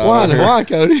XL size. Why,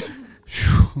 Cody?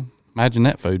 Imagine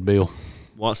that food bill.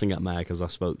 Watson got mad because I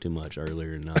spoke too much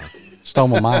earlier and stole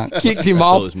my mic. Kicked him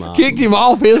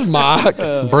off his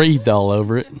mic. Breathed all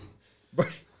over it.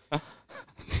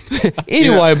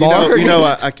 Anyway, Mark.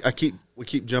 We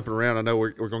keep jumping around. I know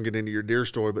we're going to get into your deer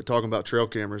story, but talking about trail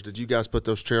cameras, did you guys put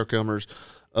those trail cameras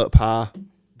up high?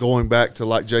 Going back to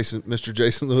like Mr.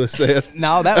 Jason Lewis said.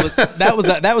 No, that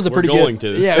was a pretty going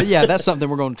good. To. Yeah, that's something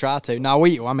we're going to try to. No,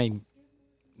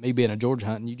 me being a Georgia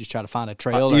hunting, you just try to find a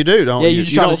trail. You do, don't you?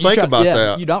 just You try don't think about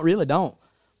that. You don't really don't.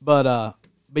 But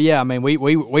yeah, I mean,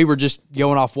 we were just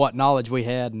going off what knowledge we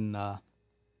had, and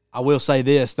I will say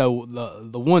this though,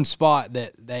 the one spot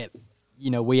that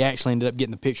we actually ended up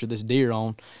getting the picture of this deer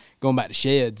on, going back to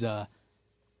sheds,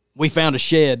 we found a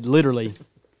shed literally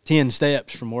 10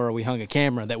 steps from where we hung a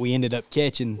camera that we ended up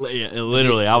catching. Yeah,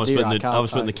 literally, I was putting the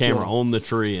camera killing. on the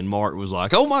tree, and Mark was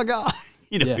like, "Oh my god!"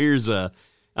 Here's a.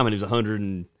 I mean, it was 100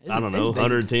 and I don't know,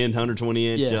 110, 120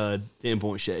 inch,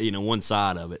 10-point shade. One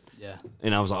side of it. Yeah.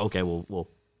 And I was like, okay, well,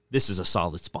 this is a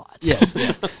solid spot. Yeah.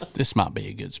 This might be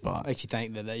a good spot. Makes you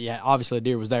think that obviously a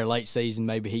deer was there late season.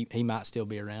 Maybe he might still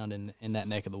be around in that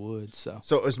neck of the woods.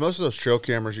 So is most of those trail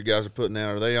cameras you guys are putting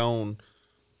out, are they on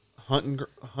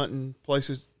hunting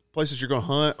places you're going to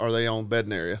hunt, or are they on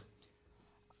bedding area?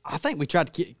 I think we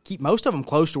tried to keep most of them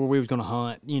close to where we was going to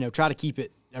hunt. Try to keep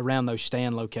it around those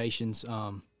stand locations.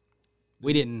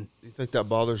 We didn't. Do you think that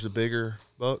bothers the bigger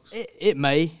bucks? It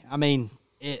may. I mean,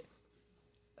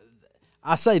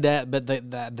 I say that, but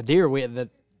the deer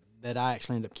that I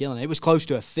actually ended up killing, it was close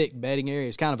to a thick bedding area.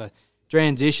 It's kind of a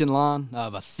transition line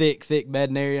of a thick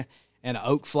bedding area and an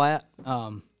oak flat.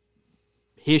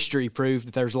 History proved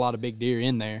that there's a lot of big deer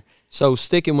in there. So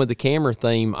sticking with the camera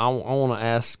theme, I want to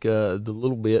ask the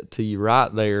little bit to you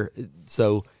right there.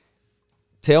 So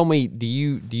tell me, do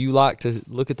you like to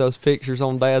look at those pictures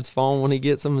on Dad's phone when he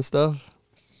gets them and stuff?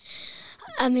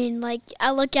 I mean, like,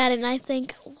 I look at it and I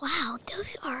think, wow,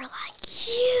 those are, like,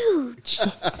 huge.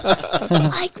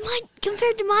 Like,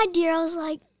 compared to my deer, I was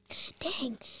like,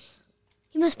 dang,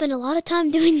 you must spend a lot of time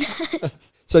doing that.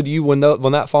 So do you, when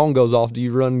that phone goes off, do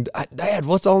you run, Dad,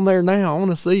 what's on there now? I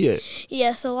want to see it.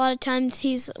 Yes, a lot of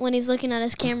times when he's looking at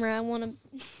his camera, I want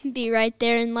to be right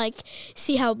there and, like,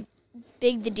 see how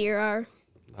big the deer are.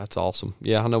 That's awesome.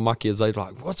 Yeah, I know my kids, they're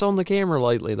like, what's on the camera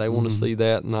lately? They want to see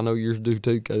that, and I know yours do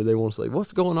too, Cody. They want to see,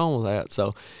 what's going on with that?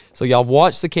 So y'all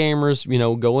watch the cameras,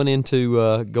 going into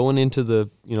the,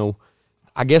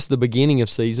 I guess the beginning of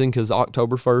season, because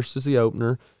October 1st is the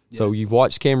opener. Yeah. So you've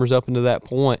watched cameras up into that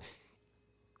point.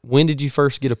 When did you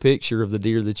first get a picture of the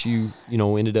deer that you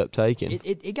ended up taking?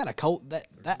 It got a cold, that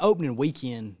opening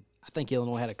weekend, I think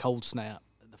Illinois had a cold snap.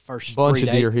 First bunch 3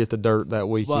 of days. Deer hit the dirt that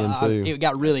weekend too. It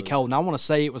got really cold, and I want to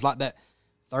say it was like that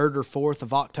 3rd or 4th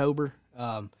of October.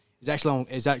 It's actually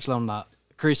on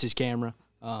Chris's camera.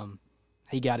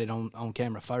 He got it on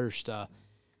camera first.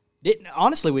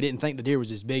 Honestly, we didn't think the deer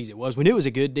was as big as it was. We knew it was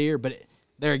a good deer, but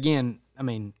there again, I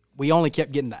mean, we only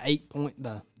kept getting the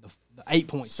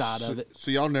 8-point side of it.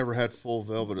 So y'all never had full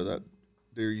velvet of that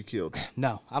deer you killed?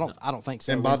 No, I don't think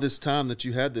so. And by this time that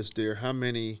you had this deer, how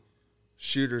many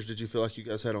shooters did you feel like you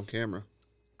guys had on camera?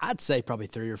 I'd say probably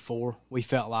 3 or 4. We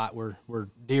felt like we're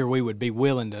deer we would be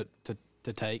willing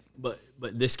to take. But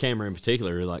this camera in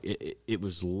particular, like it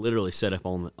was literally set up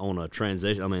on a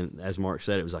transition. I mean, as Mark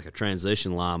said, it was like a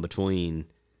transition line between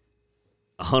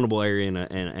a huntable area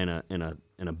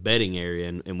and a bedding area,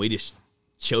 and we just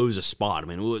chose a spot. I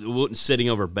mean, it wasn't sitting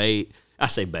over bait. I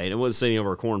say bait. It wasn't sitting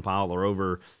over a corn pile or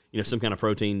over some kind of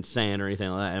protein stand or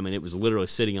anything like that. I mean, it was literally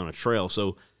sitting on a trail.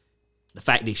 So the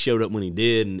fact he showed up when he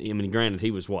did, and I mean, granted,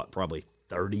 he was probably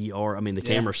 30 yards. I mean, the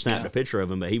camera snapped a picture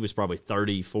of him, but he was probably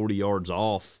 30, 40 yards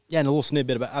off. Yeah, and a little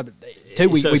snippet about so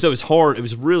it was hard. It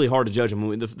was really hard to judge him. I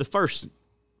mean, the first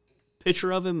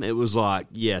picture of him, it was like,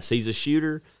 yes, he's a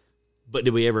shooter, but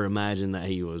did we ever imagine that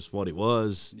he was what he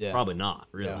was? Yeah. Probably not,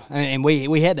 really. Yeah. And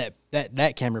we had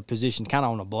that camera positioned kind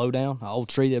of on a blowdown, an old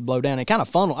tree that blow down. It kind of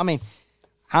funneled. I mean,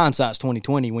 hindsight's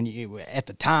 20/20. When at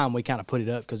the time we kind of put it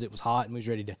up because it was hot and we was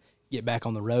ready to get back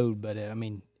on the road, but I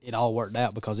mean, it all worked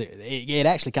out because it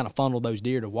actually kind of funneled those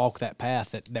deer to walk that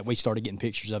path that we started getting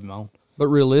pictures of him on. But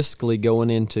realistically, going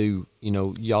into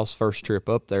y'all's first trip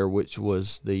up there, which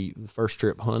was the first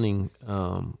trip hunting,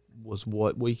 was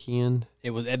what weekend?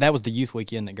 That was the youth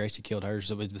weekend that Gracie killed hers.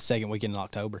 It was the second weekend in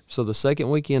October. So the second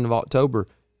weekend of October,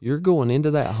 you're going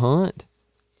into that hunt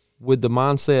with the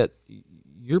mindset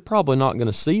you're probably not going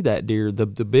to see that deer, the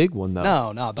big one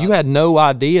though. No. You had no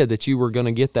idea that you were going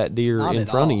to get that deer in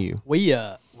front of you.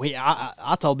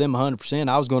 I told them 100%.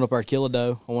 I was going up there to kill a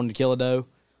doe. I wanted to kill a doe.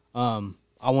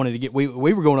 I wanted to get. We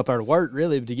were going up there to work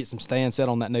really to get some stands set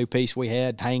on that new piece we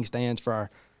had, hang stands for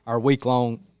our week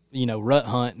long rut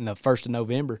hunt in the 1st of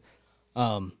November.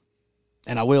 And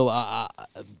I will.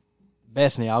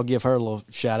 Bethany, I'll give her a little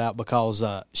shout out because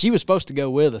she was supposed to go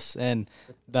with us, and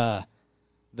the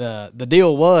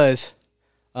deal was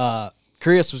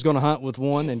Chris was going to hunt with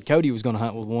one and Cody was going to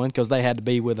hunt with one because they had to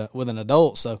be with an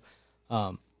adult. So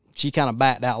she kind of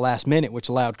backed out last minute, which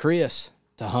allowed Chris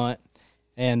to hunt.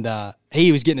 And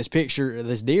he was getting this picture of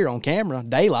this deer on camera,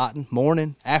 daylighting,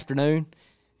 morning, afternoon,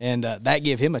 and that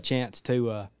gave him a chance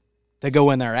to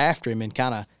go in there after him and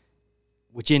kind of,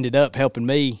 which ended up helping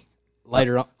me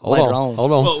later on. Hold on.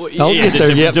 Well, Don't get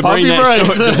there yet. To Pump bring, your that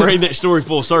brakes. story, to bring that story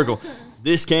full circle,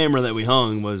 this camera that we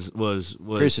hung was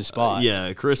Chris's spot.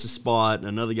 Chris's spot.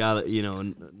 Another guy that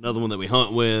another one that we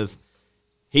hunt with.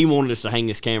 He wanted us to hang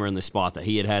this camera in this spot that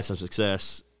he had some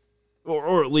success,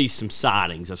 or at least some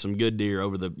sightings of some good deer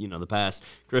over the the past.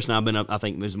 Chris and I have been up. I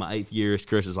think this is my 8th year.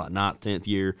 Chris is like 9th, 10th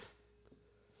year.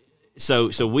 So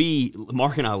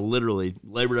Mark and I literally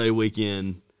Labor Day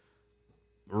weekend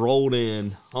rolled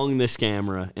in, hung this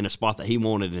camera in a spot that he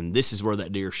wanted, and this is where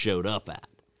that deer showed up at.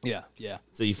 Yeah.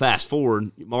 So you fast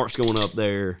forward, Mark's going up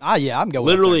there. I'm going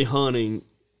literally up there. hunting,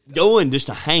 going just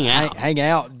to hang out. Hang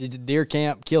out, did the deer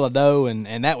camp, kill a doe, and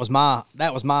that was my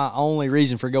only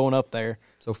reason for going up there.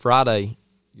 So Friday,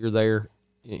 you're there.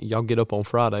 Y'all get up on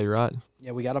Friday, right?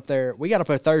 Yeah, we got up there. We got up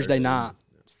there Thursday night.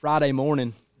 Friday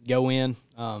morning, go in.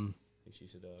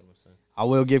 I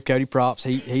will give Cody props.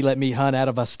 He let me hunt out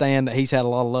of a stand that he's had a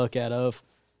lot of luck out of.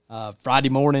 Friday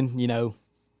morning,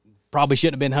 probably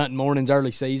shouldn't have been hunting mornings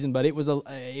early season, but it was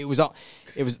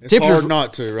It's Temperatures- hard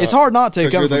not to, right? It's hard not to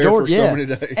 'Cause come you're from there Georgia. for so Yeah. many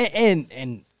days.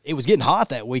 And it was getting hot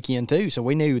that weekend too, so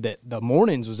we knew that the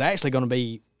mornings was actually going to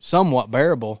be somewhat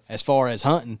bearable as far as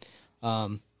hunting.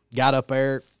 Got up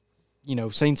there,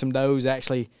 seen some does.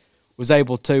 Actually, was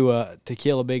able to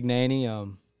kill a big nanny.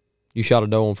 You shot a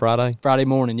doe on Friday? Friday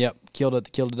morning, yep, killed a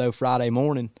doe Friday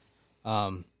morning.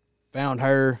 Found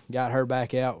her, got her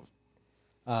back out,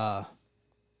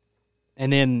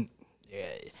 and then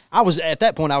I was at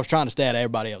that point. I was trying to stay out of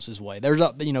everybody else's way.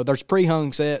 There's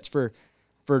pre-hung sets for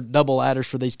double ladders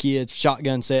for these kids,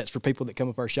 shotgun sets for people that come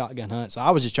up our shotgun hunt. So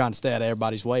I was just trying to stay out of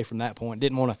everybody's way from that point.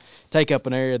 Didn't want to take up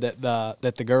an area that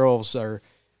the girls or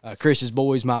Chris's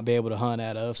boys might be able to hunt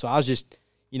out of. So I was just,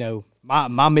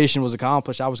 my mission was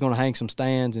accomplished. I was going to hang some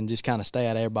stands and just kind of stay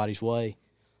out of everybody's way.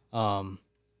 And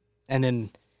then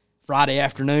Friday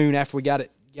afternoon, after we got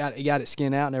it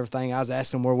skinned out and everything, I was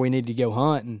asking them where we needed to go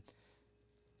hunt, and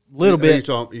little bit.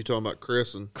 You talking about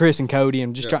Chris and Cody,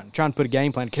 and just trying to put a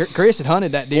game plan. Chris had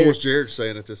hunted that deer. what was Jared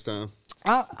saying at this time?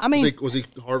 I mean, Was he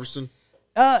harvesting?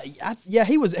 he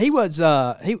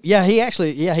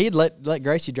had let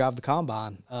Gracie drive the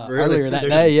combine Really? earlier that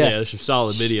day. Yeah, there's some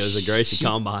solid videos of Gracie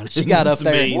combine. she got up Some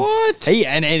there. beans. What?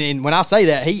 And when I say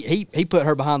that, he put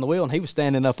her behind the wheel, and he was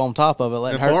standing up on top of it,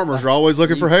 letting And her. farmers are always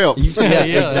looking for help.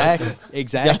 Exactly.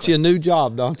 Got you a new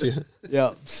job, don't you?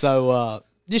 Yeah. So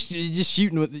just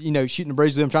shooting shooting the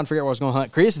breeze with him, trying to figure out what I was going to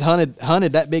hunt. Chris had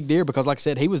hunted that big deer because, like I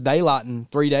said, he was daylighting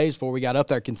 3 days before we got up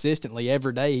there consistently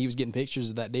every day. He was getting pictures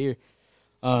of that deer.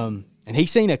 And he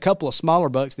seen a couple of smaller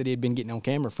bucks that he had been getting on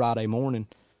camera Friday morning.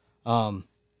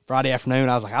 Friday afternoon,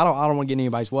 I was like, I don't want to get in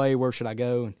anybody's way. Where should I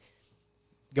go? And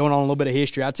going on a little bit of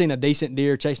history, I'd seen a decent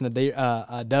deer chasing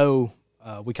a doe.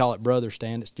 We call it brother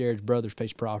stand. It's Jared's brother's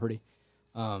piece of property.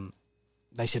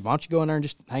 They said, why don't you go in there and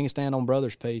just hang a stand on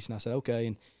brother's piece? And I said, okay.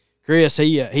 And Chris,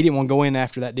 he didn't want to go in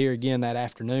after that deer again that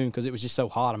afternoon because it was just so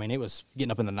hot. I mean, it was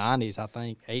getting up in the 90s, I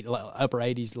think, upper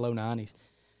 80s to low 90s.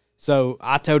 So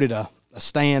I toted a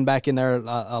stand back in there,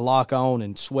 a lock on,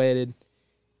 and sweated.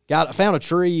 Found a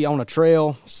tree on a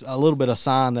trail, a little bit of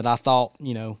sign that I thought,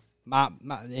 and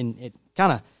it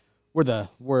kind of where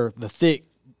the thick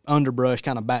underbrush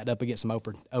kind of backed up against some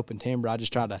open timber. I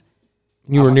just tried to.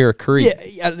 You were near a creek.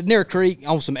 Yeah, near a creek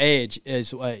on some edge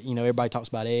is everybody talks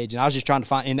about edge, and I was just trying to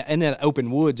find in that open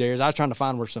woods areas. I was trying to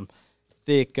find where some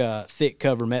thick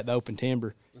cover met the open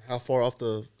timber. How far off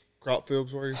the crop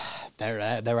fields were you?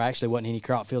 There actually wasn't any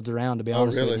crop fields around, to be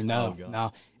honest really? with you.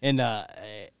 No. And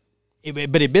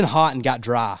but it'd been hot and got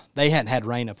dry. They hadn't had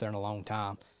rain up there in a long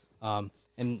time.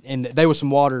 And there was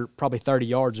some water probably 30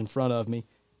 yards in front of me,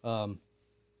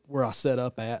 where I set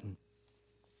up at, and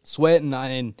sweating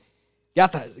and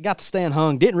got the stand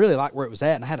hung. Didn't really like where it was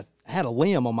at, and I had a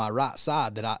limb on my right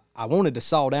side that I wanted to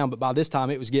saw down, but by this time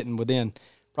it was getting within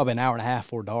probably an hour and a half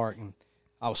before dark, and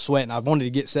I was sweating. I wanted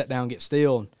to get set down, get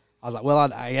still, and I was like, well,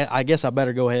 I guess I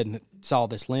better go ahead and saw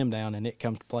this limb down, and it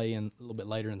comes to play in a little bit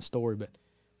later in the story. But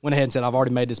went ahead and said, I've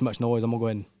already made this much noise. I'm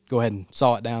going to go ahead and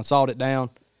saw it down. Sawed it down.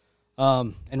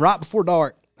 And right before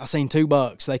dark, I seen 2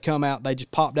 bucks. They come out. They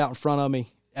just popped out in front of me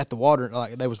at the water.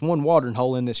 Like there was one watering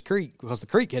hole in this creek because the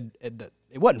creek it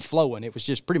wasn't flowing. It was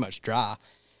just pretty much dry. And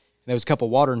there was a couple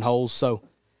watering holes. So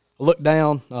I looked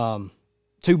down.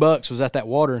 2 bucks was at that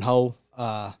watering hole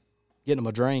getting them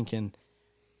a drink, and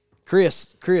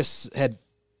Chris had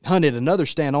hunted another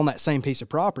stand on that same piece of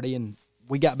property, and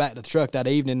we got back to the truck that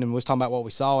evening and was talking about what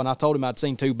we saw, and I told him I'd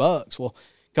seen 2 bucks. Well,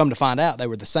 come to find out, they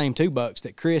were the same 2 bucks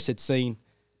that Chris had seen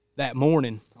that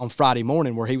morning on Friday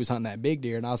morning where he was hunting that big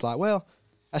deer. And I was like, well,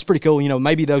 that's pretty cool. You know,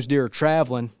 maybe those deer are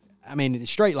traveling. I mean,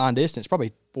 straight line distance,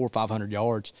 probably 400 or 500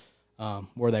 yards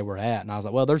where they were at. And I was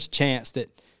like, well, there's a chance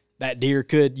that deer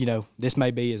could, you know, this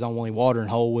may be his only watering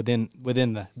hole within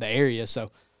the area.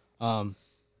 So kind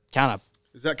of.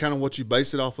 Is that kind of what you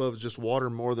base it off of, just water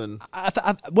more than?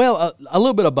 Well, a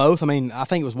little bit of both. I mean, I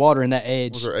think it was water in that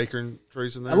edge. Was there acorn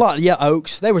trees in there? A lot, yeah,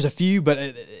 oaks. There was a few, but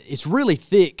it's really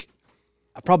thick.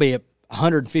 Probably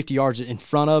 150 yards in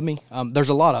front of me. There's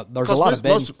a lot of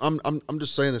bedding. I'm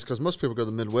just saying this because most people go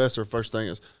to the Midwest. Their first thing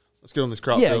is let's get on these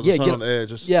crop fields, let's hunt on the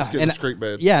edge, let's get in this creek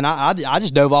bed. Yeah, and I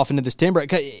just dove off into this timber.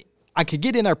 I could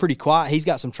get in there pretty quiet. He's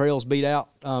got some trails beat out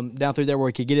down through there where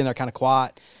he could get in there kind of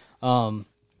quiet.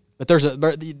 But there's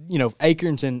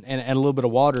acorns and a little bit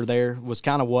of water there was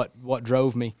kind of what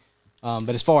drove me. But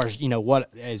as far as, you know, what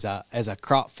as a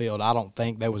crop field, I don't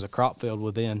think there was a crop field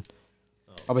within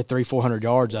probably 300-400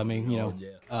 yards. I mean, you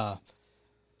know,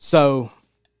 so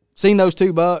seeing those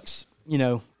 2 bucks, you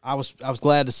know, I was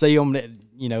glad to see them. That,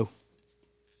 you know,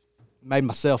 made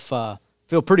myself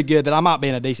feel pretty good that I might be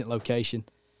in a decent location.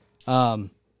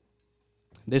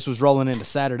 This was rolling into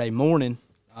Saturday morning.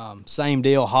 Same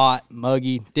deal, hot,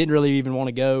 muggy. Didn't really even want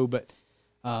to go, but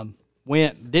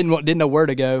didn't know where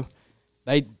to go.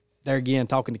 They're again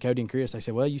talking to Cody and Chris. They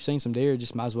said, "Well, you've seen some deer.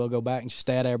 Just might as well go back and just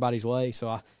stay out of everybody's way."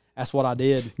 So that's what I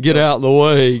did. Get out the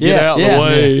way. Get out the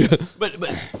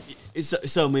way.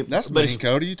 So I mean, that's mean,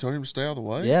 Cody. You told him to stay out of the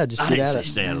way. Yeah, just I get didn't out say of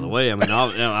stay out of the way. I mean,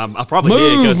 I probably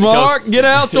Move, did. Mark. Get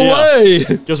out the way.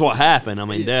 Because what happened? I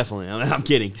mean, definitely. I mean, I'm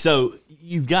kidding. So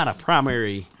you've got a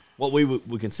primary, what we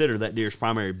would consider that deer's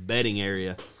primary bedding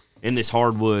area in this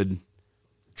hardwood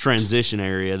transition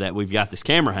area that we've got this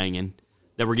camera hanging.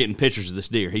 That we're getting pictures of this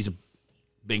deer. He's a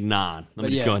big 9. Let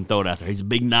me just go ahead and throw it out there. He's a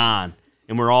big 9,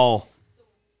 and we're all.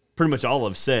 Pretty much all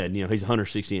of us said, you know, he's a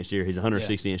 160-inch deer. He's a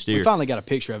 160-inch deer. We finally got a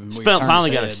picture of him. Finally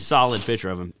got a solid picture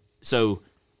of him. So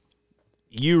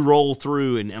you roll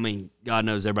through, and I mean, God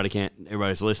knows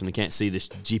everybody's listening can't see this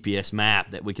GPS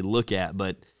map that we could look at,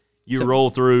 but you roll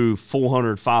through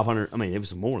 400, 500. I mean, it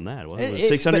was more than that. Wasn't it?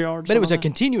 600 yards. But it was a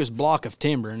continuous block of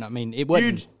timber, and I mean, it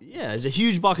wasn't. Yeah, it's a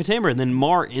huge block of timber, and then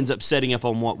Mark ends up setting up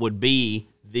on what would be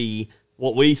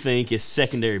what we think is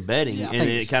secondary bedding, and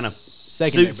it kind of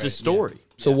suits the story. Yeah.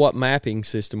 So what mapping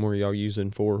system were y'all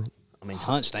using for? I mean,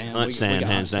 hunt stand. Hunt stand,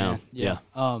 hands down. Yeah.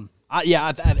 Like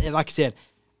I said,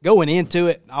 going into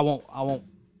it, I won't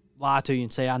lie to you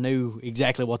and say I knew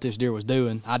exactly what this deer was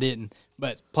doing. I didn't.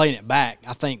 But playing it back,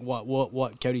 I think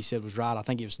what Cody said was right. I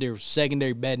think it was deer was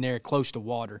secondary bedding area close to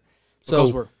water.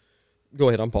 So go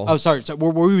ahead, I'm Paul. Oh, sorry. So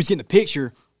where we was getting the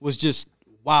picture was just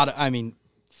wild. I mean,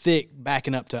 thick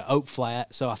backing up to oak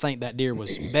flat. So I think that deer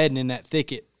was bedding in that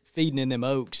thicket, feeding in them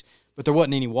oaks. But there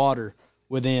wasn't any water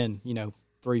within,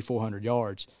 300-400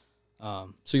 yards.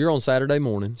 So you're on Saturday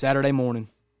morning.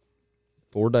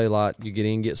 Before daylight. You get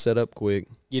in, get set up quick.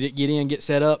 Get in, get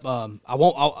set up.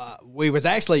 We was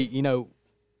actually,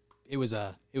 it was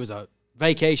a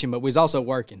vacation, but we was also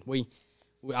working.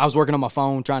 I was working on my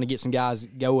phone trying to get some guys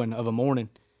going of a morning.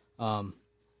 Like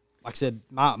I said,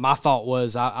 my thought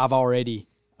was I've already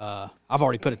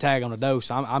put a tag on a doe,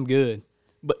 so I'm good.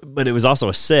 But it was also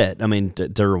a set. I mean,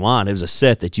 to rewind, it was a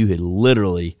set that you had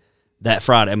literally that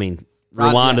Friday. I mean,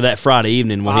 rewind to that Friday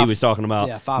evening when he was talking about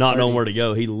not knowing where to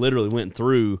go. He literally went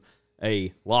through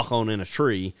a lock-on in a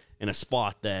tree in a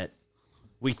spot that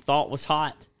we thought was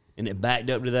hot, and it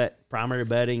backed up to that primary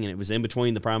bedding, and it was in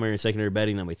between the primary and secondary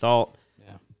bedding than we thought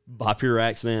by pure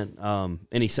accident.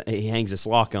 And he hangs this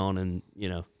lock on, and,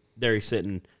 there he's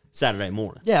sitting Saturday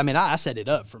morning. Yeah, I mean, I set it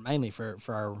up mainly for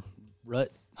our rut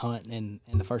hunt in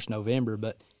the first November,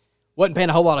 but wasn't paying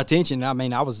a whole lot of attention. I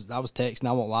mean, I was texting.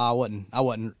 I won't lie. I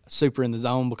wasn't super in the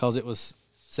zone because it was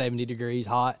 70 degrees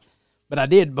hot. But I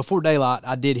did before daylight.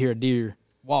 I did hear a deer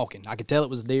walking. I could tell it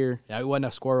was a deer. It wasn't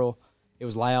a squirrel. It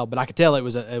was loud, but I could tell it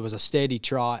was a steady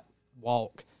trot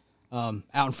walk out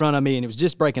in front of me, and it was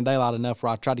just breaking daylight enough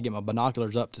where I tried to get my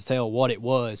binoculars up to tell what it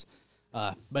was,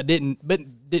 but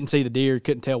didn't see the deer.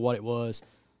 Couldn't tell what it was.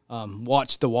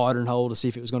 Watched the watering hole to see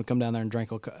if it was going to come down there and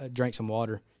drink some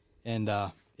water, and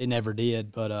it never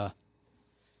did. But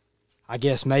I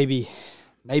guess maybe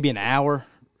an hour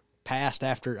passed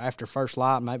after first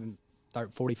light, maybe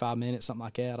 45 minutes, something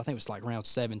like that. I think it was like around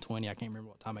 7:20. I can't remember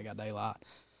what time it got daylight.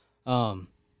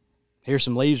 Here's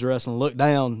some leaves rustling. Look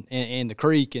down in the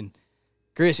creek, and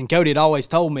Chris and Cody had always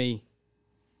told me,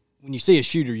 when you see a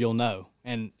shooter, you'll know,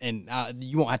 and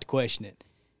you won't have to question it.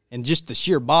 And just the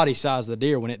sheer body size of the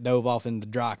deer when it dove off in the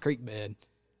dry creek bed,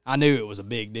 I knew it was a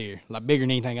big deer, like bigger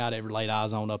than anything I'd ever laid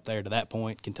eyes on up there to that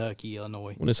point, Kentucky,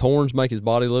 Illinois. When his horns make his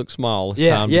body look small, it's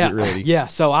time to get ready. Yeah,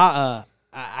 so I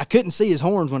couldn't see his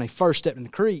horns when he first stepped in the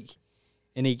creek,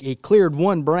 and he cleared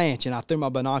one branch, and I threw my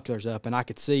binoculars up, and I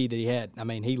could see that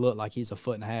he looked like he's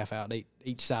 1.5 feet out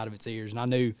each side of its ears, and I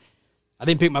knew. I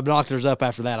didn't pick my binoculars up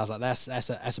after that. I was like,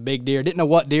 that's a big deer. Didn't know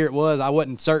what deer it was. I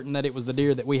wasn't certain that it was the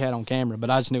deer that we had on camera, but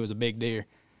I just knew it was a big deer.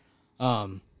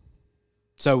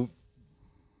 So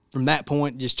from that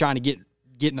point, just trying to get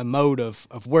in the mode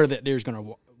of where that deer's going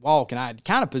to walk, and I had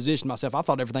kind of positioned myself. I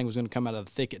thought everything was going to come out of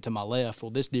the thicket to my left. Well,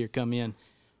 this deer come in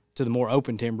to the more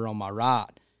open timber on my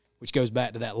right, which goes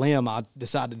back to that limb I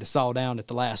decided to saw down at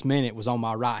the last minute was on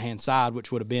my right-hand side,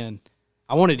 which would have been –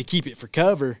 I wanted to keep it for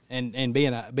cover, and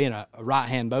being a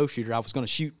right-hand bow shooter, I was going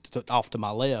to shoot off to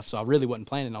my left, so I really wasn't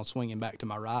planning on swinging back to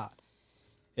my right.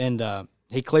 And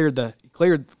he cleared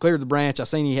the branch. I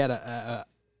seen he had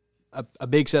a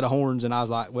big set of horns, and I was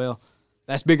like, well,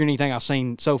 that's bigger than anything I've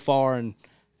seen so far. And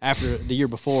after the year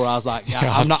before, I was like,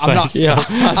 I'm not. Yeah,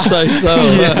 I'd say so.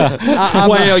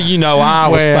 I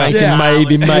was thinking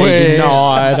maybe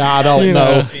not. I don't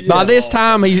know. By this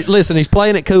time, he's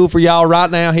playing it cool for y'all right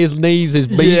now. His knees is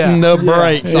beating the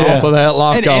brakes off of that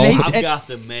lock on. I've got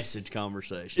the message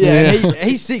conversation. Yeah, and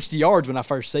he's 60 yards when I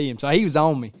first see him, so he was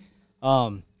on me.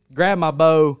 Grabbed my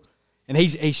bow, and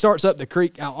he starts up the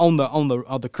creek on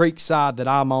the creek side that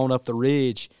I'm on up the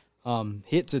ridge.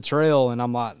 Hits a trail, and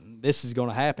I'm like, this is going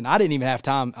to happen. I didn't even have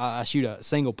time. I shoot a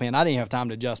single pin. I didn't have time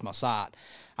to adjust my sight.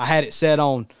 I had it set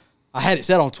on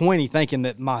 20, thinking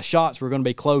that my shots were going to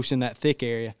be close in that thick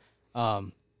area.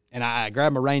 And I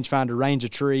grabbed my rangefinder, range a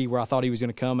tree where I thought he was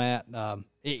going to come at.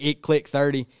 It clicked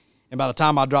 30, and by the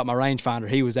time I dropped my rangefinder,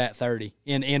 he was at 30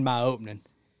 in my opening.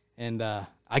 And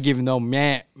I give him the old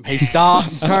man. He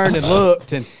stopped, turned, and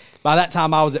looked, and by that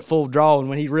time I was at full draw. And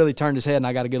when he really turned his head and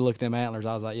I got a good look at them antlers,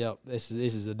 I was like, "Yep, this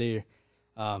is a deer."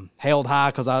 Held high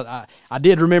because I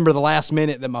did remember the last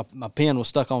minute that my pin was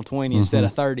stuck on 20 instead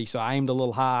of 30, so I aimed a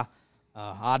little high.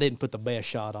 I didn't put the best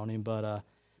shot on him, but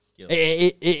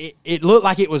it looked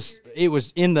like it was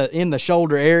in the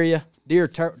shoulder area. Deer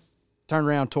turned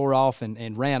around, tore off,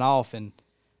 and ran off. And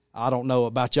I don't know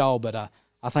about y'all, but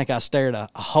I think I stared a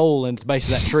hole in the base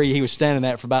of that tree he was standing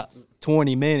at for about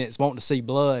 20 minutes, wanting to see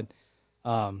blood.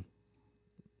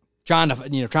 Trying to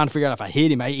figure out if I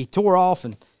hit him. He tore off,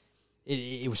 and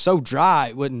it was so dry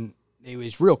it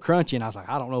was real crunchy, and I was like,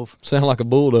 I don't know if sound like a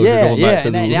bulldozer going back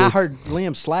and I heard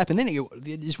limbs slapping, then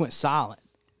it just went silent.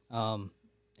 And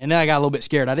then I got a little bit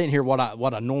scared. I didn't hear what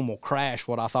a normal crash,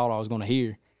 what I thought I was going to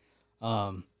hear.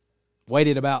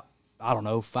 Waited about, I don't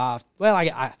know, 5. Well,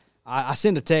 I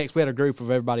sent a text. We had a group of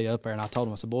everybody up there, and I told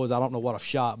them, I said, boys, I don't know what I've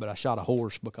shot, but I shot a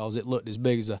horse because it looked as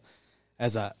big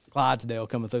as a Clydesdale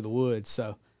coming through the woods.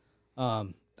 So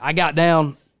I got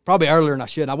down probably earlier than I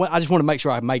should. I just wanted to make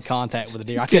sure I made contact with the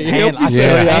deer. I couldn't handle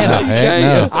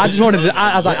it. I just wanted to,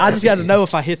 I was like, I just got to know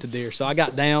if I hit the deer. So I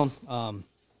got down,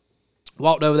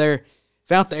 walked over there,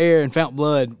 found the air and found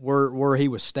blood where he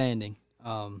was standing.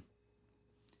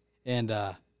 And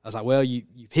I was like, well,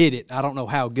 you've hit it. I don't know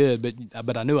how good,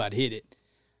 but I knew I'd hit it.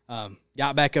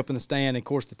 Got back up in the stand, and of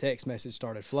course the text message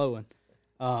started flowing.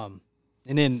 And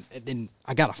then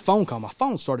I got a phone call. My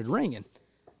phone started ringing.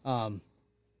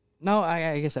 No,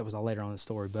 I guess that was later on in the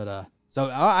story. But so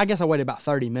I guess I waited about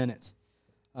 30 minutes.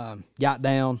 Got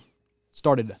down,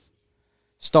 started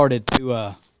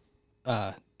to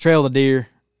trail the deer,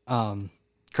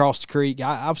 cross the creek.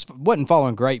 I wasn't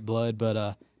following great blood,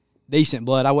 but decent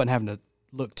blood. I wasn't having to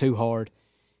look too hard.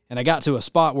 And I got to a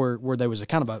spot where there was a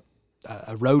kind of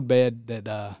a road bed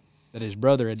that his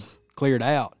brother had cleared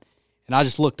out. And I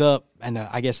just looked up, and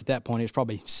I guess at that point it was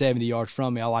probably 70 yards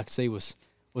from me. All I could see was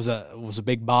a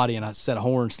big body and a set of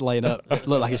horns laying up. It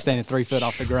looked like it's standing 3 foot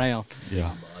off the ground.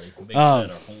 Yeah.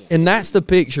 And that's the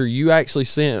picture you actually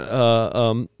sent.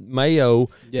 Mayo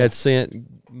had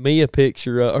sent me a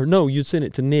picture, or no, you'd sent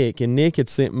it to Nick, and Nick had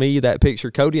sent me that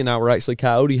picture. Cody and I were actually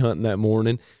coyote hunting that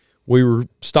morning. We were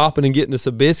stopping and getting us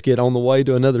a biscuit on the way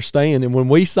to another stand, and when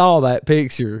we saw that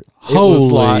picture, it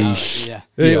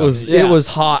was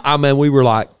hot. I mean, we were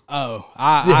like,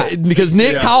 because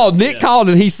Nick called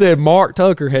and he said Mark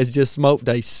Tucker has just smoked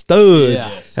a stud.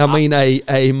 Yes. I mean,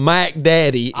 a Mac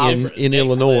Daddy in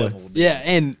Illinois. Level, yeah,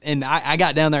 and I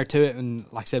got down there to it, and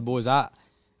like I said, boys,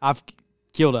 I've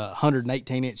killed a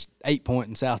 118-inch 8-point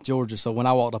in South Georgia. So when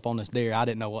I walked up on this deer, I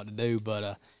didn't know what to do,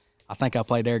 but I think I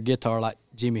played air guitar like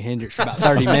Jimi Hendrix for about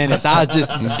 30 minutes. I was just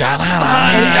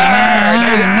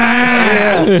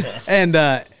and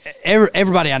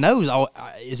everybody I know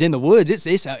is in the woods.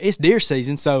 It's deer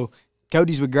season. So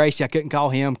Cody's with Gracie. I couldn't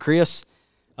call him. Chris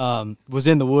was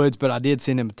in the woods, but I did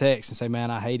send him a text and say,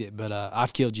 man, I hate it, but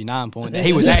I've killed you 9 point.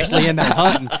 He was actually in there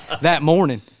hunting that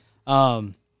morning.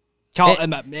 Everybody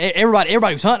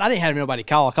was hunting. I didn't have nobody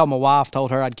call. I called my wife,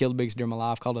 told her I'd killed the biggest deer in my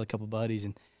life, called a couple buddies,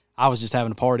 and I was just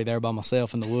having a party there by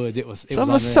myself in the woods. It was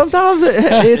unreal. Sometimes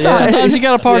Sometimes you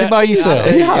got a party by yourself.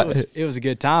 It was a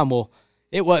good time. Well,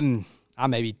 it wasn't. I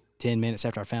maybe 10 minutes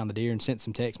after I found the deer and sent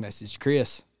some text messages.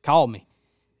 Chris called me,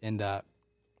 and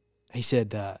he said,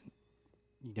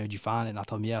 did you find it? And I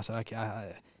told him, yeah. I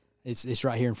said, it's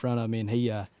right here in front of me. And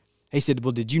he said,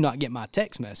 well, did you not get my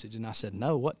text message? And I said,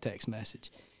 no. What text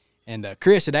message? And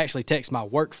Chris had actually texted my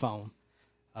work phone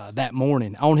that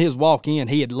morning. On his walk in,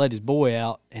 he had let his boy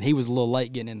out, and he was a little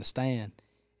late getting in the stand.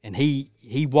 And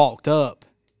he walked up,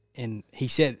 and he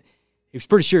said he was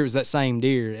pretty sure it was that same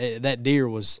deer. That deer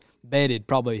was bedded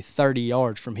probably 30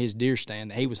 yards from his deer stand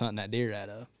that he was hunting that deer out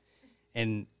of.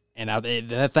 And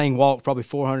that thing walked probably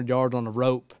 400 yards on the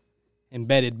rope and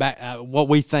bedded back, what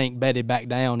we think bedded back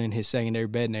down in his secondary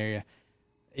bedding area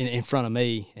in front of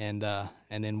me. And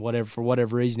then for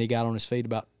whatever reason, he got on his feet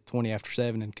about 20 after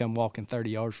 7 and come walking 30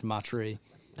 yards from my tree.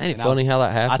 Ain't it funny how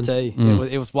that happens? I tell you,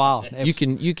 it was wild.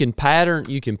 You can pattern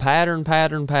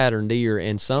deer,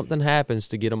 and something happens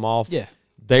to get them off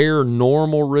their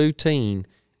normal routine,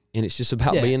 and it's just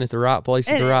about being at the right place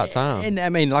at the right time. And I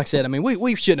mean, like I said,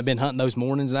 we shouldn't have been hunting those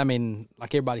mornings. I mean,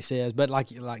 like everybody says, but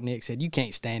like Nick said, you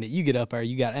can't stand it. You get up there,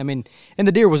 and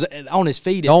the deer was on his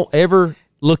feet. Don't ever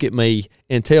look at me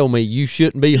and tell me you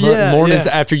shouldn't be hunting mornings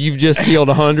after you've just killed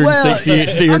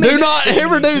 160-inch deer. Do not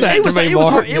ever do that to me,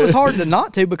 Mark. It was hard to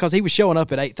not to, because he was showing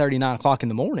up at 8:30, 9 o'clock in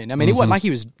the morning. I mean, it wasn't like he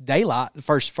was daylight,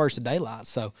 first of daylight.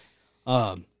 So,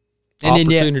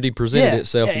 opportunity presented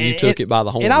itself, and you took it by the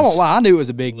horns. And I won't lie, I knew it was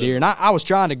a big deer, and I was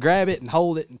trying to grab it and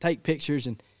hold it and take pictures.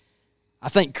 And I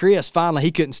think Chris finally,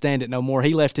 he couldn't stand it no more.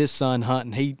 He left his son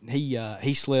hunting.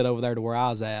 He slid over there to where I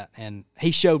was at, and he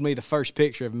showed me the first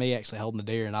picture of me actually holding the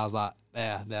deer, and I was like,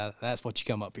 yeah, that's what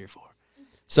you come up here for.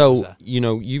 So,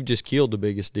 you've just killed the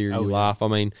biggest deer in your life. I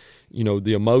mean,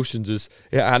 the emotions is,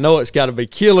 I know it's got to be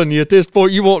killing you at this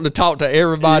point. You wanting to talk to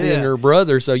everybody and their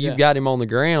brother, so you've got him on the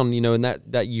ground, and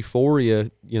that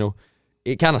euphoria,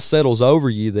 it kind of settles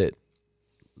over you that,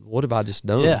 what have I just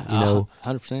done? Yeah,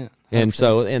 100%. And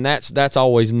so, and that's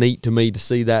always neat to me to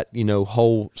see that,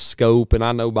 whole scope. And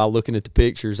I know by looking at the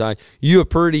pictures, you a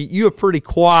pretty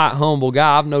quiet, humble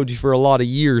guy. I've known you for a lot of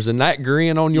years, and that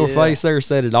grin on your face there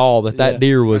said it all. That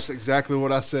deer was. That's exactly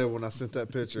what I said when I sent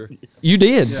that picture. You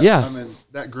did, yeah. I mean,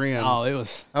 that grin. Oh, it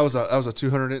was. That was a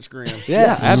 200-inch grin.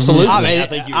 Yeah, absolutely. I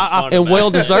think you were smart and about well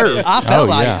it. deserved.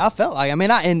 I felt like. I mean,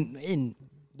 in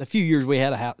the few years we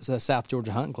had a South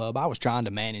Georgia Hunting Club, I was trying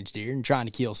to manage deer and trying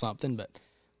to kill something, but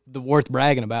worth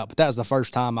bragging about. But that was the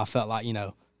first time I felt like,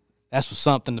 that's was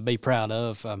something to be proud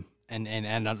of, and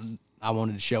I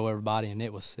wanted to show everybody, and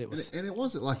it was. And it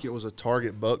wasn't like it was a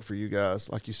target buck for you guys.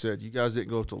 Like you said, you guys didn't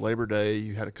go up to Labor Day.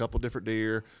 You had a couple different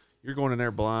deer. You're going in there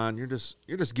blind. You're just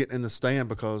getting in the stand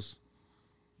because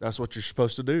that's what you're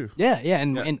supposed to do. Yeah,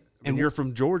 and you're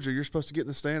from Georgia. You're supposed to get in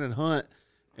the stand and hunt,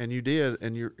 and you did.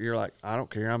 And you're like, I don't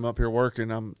care. I'm up here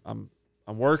working. I'm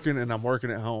working, and I'm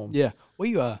working at home. Yeah,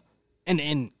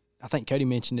 and I think Cody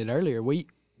mentioned it earlier.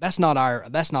 That's not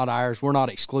ours. We're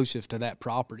not exclusive to that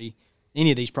property.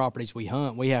 Any of these properties we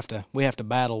hunt, we have to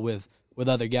battle with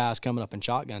other guys coming up in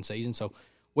shotgun season. So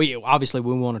we want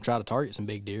to try to target some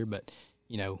big deer, but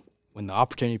when the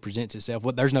opportunity presents itself,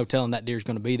 there's no telling that deer's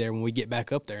going to be there when we get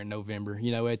back up there in November.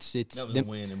 It's that was a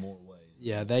win in more ways.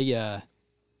 Yeah,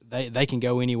 they can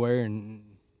go anywhere, and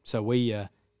so we.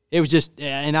 It was just,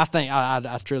 and I think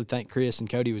I truly think Chris and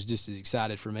Cody was just as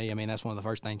excited for me. I mean, that's one of the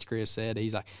first things Chris said.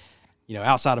 He's like,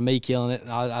 outside of me killing it,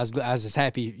 I was just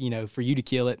happy, for you to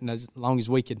kill it, and as long as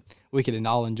we could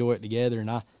all enjoy it together. And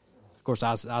of course,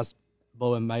 I was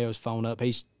blowing Mayo's phone up.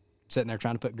 He's sitting there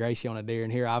trying to put Gracie on a deer,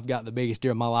 and here I've got the biggest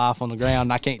deer of my life on the ground,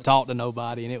 and I can't talk to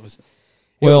nobody, and it was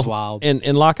wild.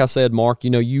 And like I said, Mark,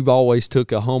 you've always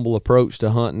took a humble approach to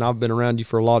hunting. I've been around you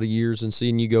for a lot of years and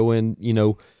seeing you go in,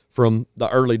 from the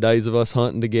early days of us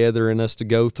hunting together and us to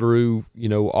go through,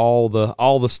 all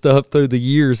the stuff through the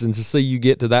years, and to see you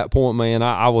get to that point, man,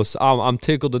 I'm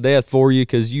tickled to death for you,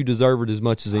 because you deserve it as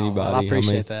much as anybody. Well, I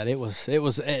appreciate that. It was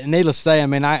needless to say. I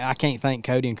mean, I can't thank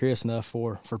Cody and Chris enough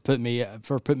for putting me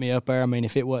up there. I mean,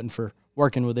 if it wasn't for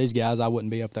working with these guys, I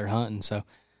wouldn't be up there hunting. So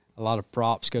a lot of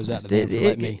props goes out to them for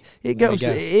letting me.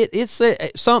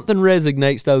 It's something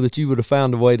resonates though that you would have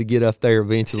found a way to get up there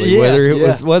eventually, Yeah,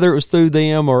 whether it was through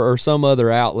them or some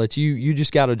other outlet. You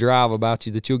just got a drive about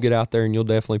you that you'll get out there and you'll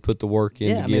definitely put the work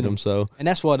in to get them. So, and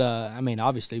that's what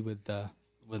obviously with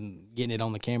getting it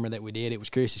on the camera that we did, it was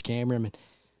Chris's camera. I mean,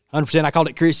 100%. I called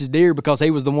it Chris's deer because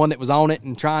he was the one that was on it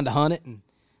and trying to hunt it and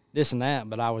this and that.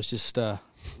 But I was just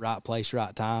right place,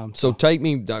 right time. So take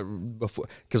me before,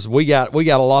 because we got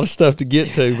a lot of stuff to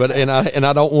get to, but and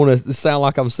I don't want to sound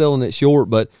like I'm selling it short,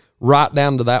 but right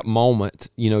down to that moment,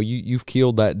 you've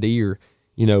killed that deer.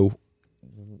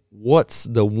 What's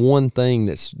the one thing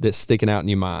that's sticking out in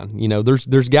your mind?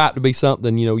 There's got to be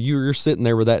something. You're sitting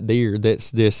there with that deer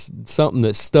that's just something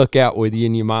that's stuck out with you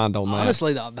in your mind on that.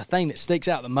 Honestly, the thing that sticks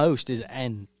out the most is,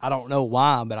 and I don't know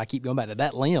why, but I keep going back to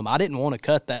that limb. I didn't want to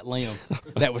cut that limb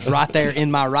that was right there in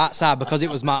my right side because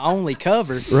it was my only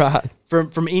cover right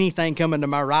from anything coming to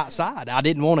my right side. I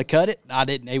didn't want to cut it.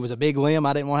 It was a big limb.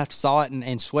 I didn't want to have to saw it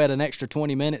and sweat an extra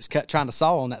 20 minutes trying to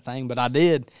saw on that thing, but I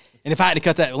did. And if I had to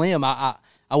cut that limb,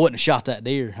 I wouldn't have shot that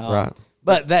deer. Right.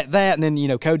 But that and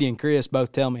then, Cody and Chris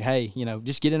both tell me, hey,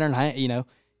 just get in there and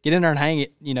hang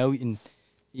it, and,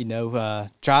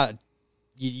 try.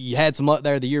 You had some luck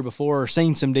there the year before or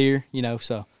seen some deer,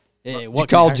 so. You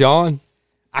called John?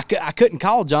 I couldn't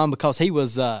call John because he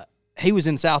was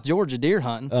in South Georgia deer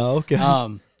hunting. Oh, okay.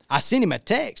 I sent him a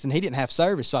text and he didn't have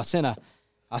service. So I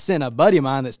sent a buddy of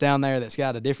mine that's down there that's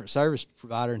got a different service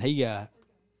provider, and he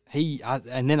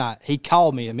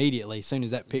called me immediately as soon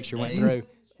as that picture went through.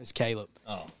 It's Caleb.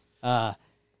 Oh.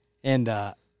 And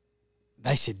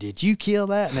they said, "Did you kill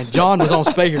that?" And then John was on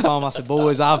speakerphone. I said,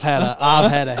 "Boys, I've had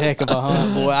a heck of a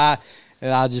hunt, boy."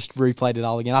 I just replayed it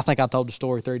all again. I think I told the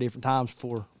story 3 different times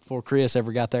before Chris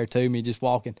ever got there to me, just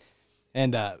walking.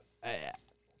 And I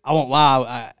won't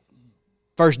lie.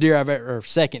 First deer or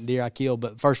second deer I killed,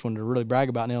 but the first one to really brag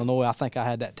about in Illinois, I think I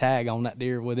had that tag on that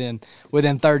deer within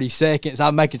 30 seconds.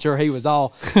 I'm making sure he was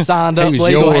all signed up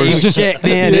legal. He was checked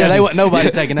in. Yeah, they wasn't nobody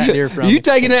taking that deer from me. You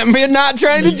taking that midnight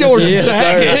train to Georgia? Yes,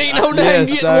 It ain't no damn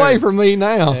getting away from me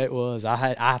now. It was.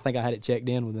 I think I had it checked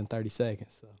in within 30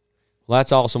 seconds. So. Well,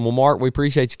 that's awesome. Well, Mark, we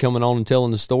appreciate you coming on and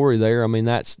telling the story there. I mean,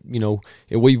 that's,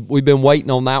 we've been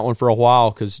waiting on that one for a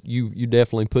while because you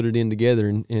definitely put it in together.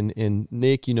 And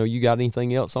Nick, you got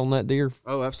anything else on that deer?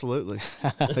 Oh, absolutely.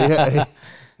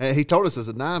 He told us it's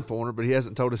a 9-pointer, but he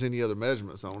hasn't told us any other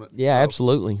measurements on it. Yeah,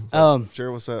 absolutely.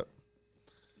 Share what's up.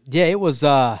 Yeah, it was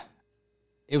a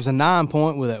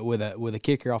 9-point with a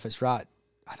kicker off its right.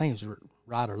 I think it was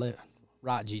right or left.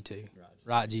 Right G2.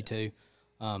 Right G2.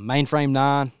 Mainframe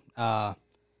 9. I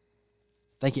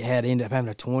think it ended up having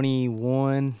a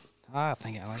 21. I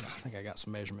think I got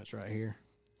some measurements right here.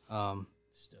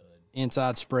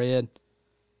 Inside spread.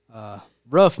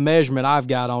 Rough measurement I've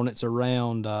got on it's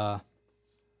around.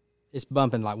 It's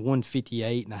bumping like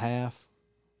 158 and a half.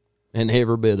 And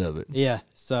every bit of it. Yeah.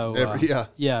 So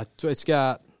yeah. It's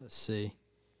got, let's see,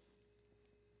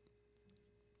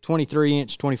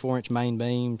 23-inch, 24-inch main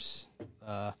beams.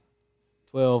 1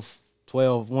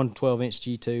 12-inch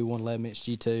G2, 1 11-inch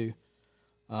G2.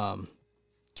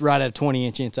 It's right at a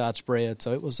 20-inch inside spread,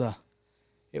 so it was something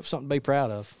to be proud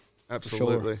of.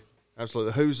 Absolutely, sure.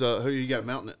 Absolutely. Who you got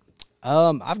mounting it?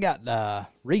 I've got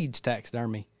Reed's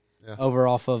Taxidermy over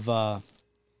off of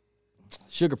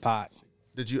Sugar Pike.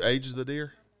 Did you age the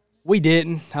deer? We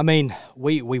didn't. I mean,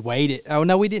 we weighed it. Oh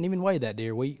no, we didn't even weigh that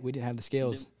deer. We didn't have the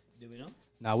scales. Did we not?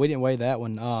 No, we didn't weigh that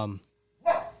one. I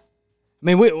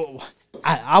mean,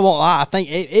 I won't lie. I think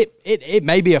it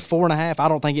may be a 4.5. I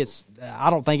don't think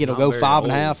it'll go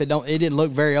 5.5. It didn't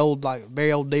look very old, like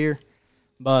very old deer,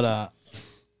 but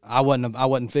I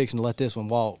wasn't fixing to let this one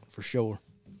walk for sure.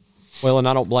 Well, and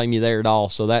I don't blame you there at all.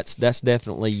 So that's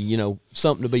definitely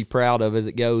something to be proud of as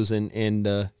it goes, and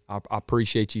I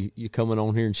appreciate you coming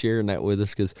on here and sharing that with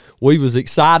us because we was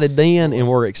excited then and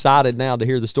we're excited now to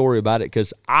hear the story about it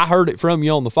because I heard it from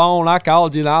you on the phone. I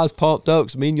called you and I was pumped up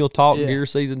because me and you'll talk deer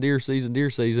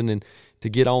season, and to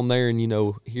get on there and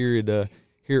hear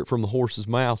it from the horse's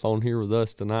mouth on here with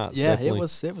us tonight. Yeah, it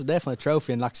was definitely a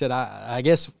trophy, and like I said, I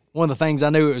guess one of the things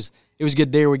I knew it was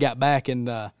good deer we got back,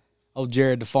 and old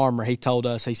Jared the farmer, he told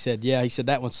us, he said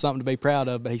that one's something to be proud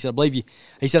of, but he said, I believe you.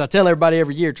 He said, I tell everybody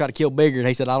every year, try to kill bigger. And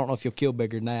he said, I don't know if you'll kill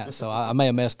bigger than that. So I may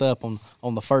have messed up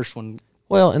on the first one.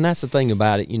 Well, and that's the thing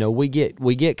about it. We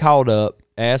get caught up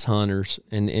as hunters,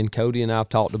 and Cody and I have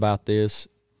talked about this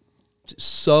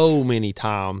so many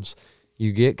times.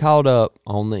 You get caught up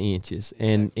on the inches,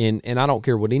 and I don't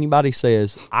care what anybody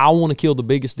says. I want to kill the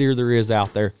biggest deer there is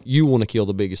out there. You want to kill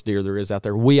the biggest deer there is out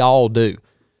there. We all do.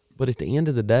 But at the end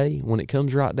of the day, when it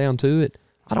comes right down to it,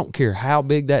 I don't care how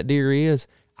big that deer is.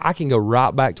 I can go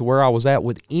right back to where I was at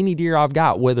with any deer I've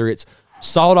got, whether it's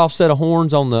sawed-off set of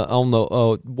horns on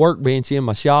the workbench in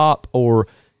my shop or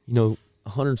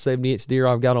 170-inch deer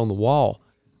I've got on the wall.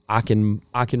 I can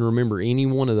remember any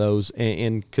one of those,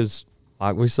 and because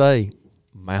like we say,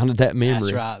 mounted that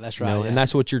memory. That's right, yeah. And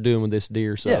that's what you're doing with this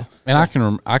deer. So Yeah. And I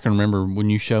can remember when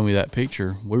you showed me that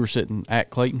picture. We were sitting at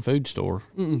Clayton Food Store.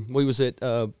 we was at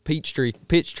Peachtree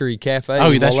Cafe.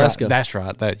 Oh, in that's Waleska. right. That's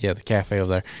right. The cafe over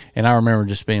there. And I remember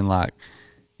just being like,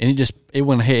 and it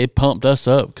went ahead. It pumped us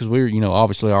up because we were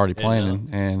obviously already planning.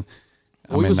 And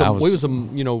I we mean, was I was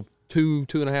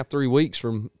 2.5, 3 weeks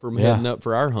from Yeah. heading up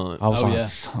for our hunt. I was Oh, like, yeah.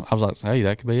 I was like, hey,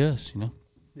 that could be us.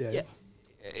 Yeah.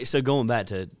 So going back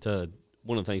to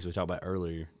one of the things we talked about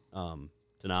earlier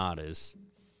tonight is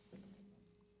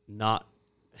not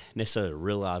necessarily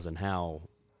realizing how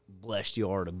blessed you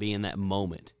are to be in that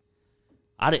moment.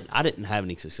 I didn't have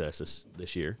any success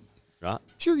this year, right?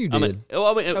 Sure you did.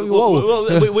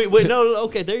 Whoa. Wait, no,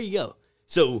 okay, there you go.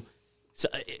 So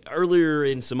earlier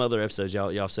in some other episodes,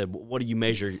 y'all said, what do you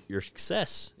measure your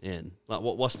success in? Like,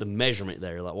 what's the measurement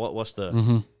there? Like, what's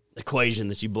the equation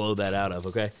that you blow that out of?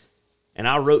 Okay, and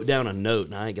I wrote down a note,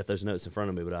 and I ain't got those notes in front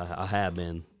of me, but I have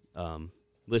been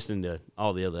listening to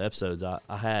all the other episodes. I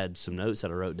had some notes that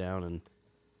I wrote down, and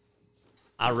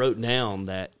I wrote down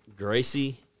that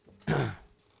Gracie,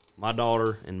 my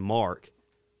daughter, and Mark,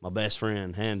 my best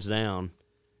friend, hands down,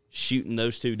 shooting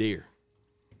those two deer.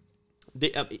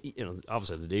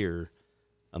 Obviously the deer are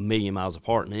a million miles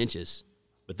apart in inches,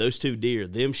 but those two deer,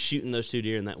 them shooting those two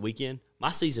deer in that weekend,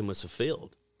 my season was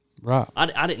fulfilled. right.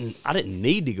 I didn't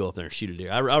need to go up there and shoot a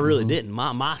deer. I really didn't.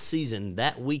 My season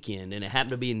that weekend, and it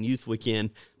happened to be in youth weekend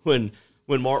when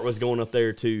Mark was going up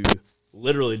there to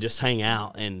literally just hang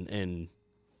out and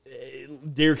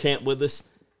deer camp with us,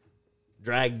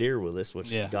 drag deer with us,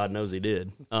 which God knows he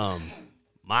did.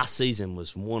 My season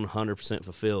was 100%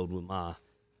 fulfilled with my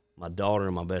daughter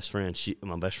and my best friend shooting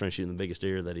the biggest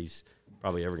deer that he's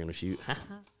probably ever going to shoot.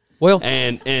 Well,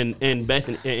 and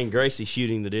Beth and Gracie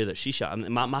shooting the deer that she shot. I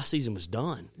mean, my season was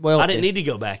done. Well, I didn't need to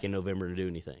go back in November to do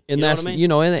anything. and you know that's what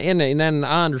I mean? and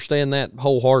I understand that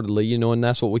wholeheartedly. And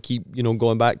that's what we keep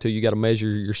going back to. You got to measure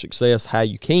your success how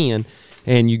you can,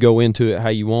 and you go into it how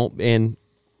you want, and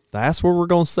that's where we're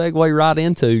going to segue right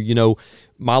into.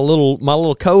 My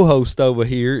little co-host over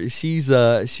here, she's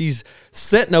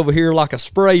sitting over here like a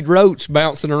sprayed roach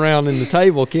bouncing around in the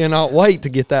table. Cannot wait to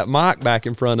get that mic back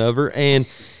in front of her, and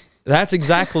that's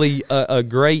exactly a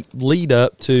great lead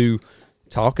up to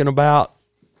talking about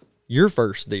your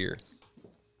first deer.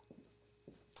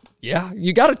 Yeah,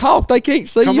 you got to talk. They can't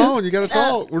see Come you. on, you got to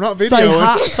talk. We're not Say videoing.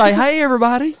 hi. Say hey,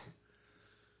 everybody.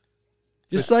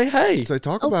 Just say hey. Say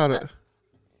talk about it.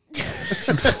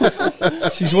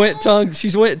 She's went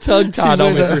tongue tied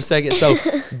on me for a second. So,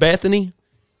 Bethany,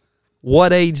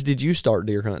 what age did you start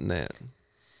deer hunting at?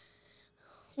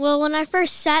 Well, when I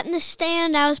first sat in the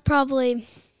stand, I was probably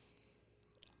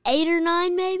 8 or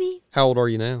 9, maybe How old are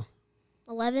you now?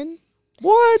 11.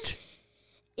 What?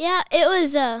 Yeah, it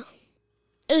was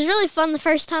really fun the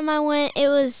first time I went. It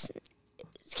was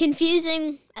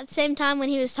confusing at the same time when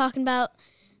he was talking about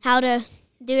how to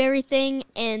do everything,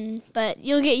 but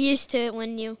you'll get used to it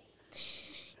when you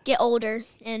get older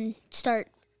and start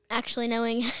actually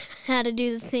knowing how to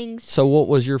do the things. So, what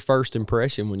was your first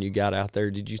impression when you got out there?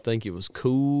 Did you think it was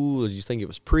cool? Did you think it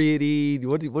was pretty?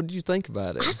 What did you think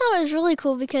about it? I thought it was really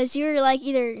cool because you were like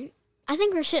I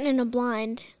think we're sitting in a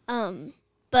blind,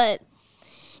 but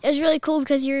it was really cool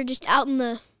because you were just out in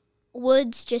the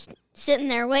woods, just sitting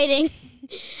there waiting,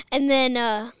 and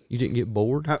then You didn't get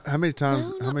bored? How many times?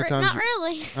 no, how many not times?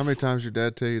 really. How many times your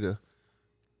dad tell you to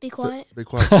Be quiet. Be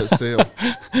quiet, sit still?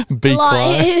 Be A lot.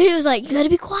 quiet. He was like, "You gotta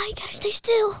be quiet. You gotta stay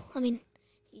still." I mean,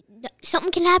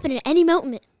 something can happen at any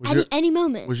moment. Any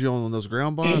moment. Was you on one of those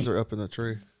ground blinds or up in the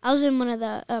tree? I was in one of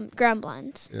the ground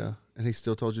blinds. Yeah, and he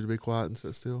still told you to be quiet and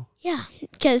sit still. Yeah,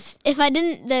 because if I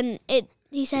didn't, then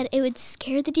he said it would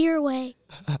scare the deer away.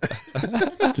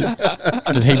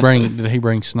 Did he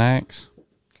bring snacks?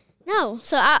 No,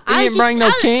 so He I didn't bring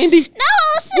no candy? No,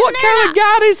 I was sitting What there. kind of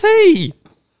guy is he?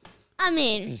 I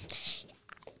mean,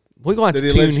 We're going to Did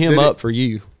have he to let tune you- him did he- up for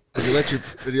you. Did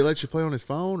he let you play on his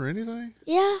phone or anything?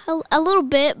 yeah, a little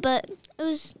bit, but it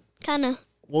was kind of.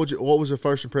 What was your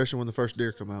first impression when the first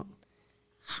deer come out?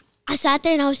 I sat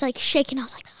there and I was like shaking. I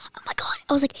was like, "Oh my god!"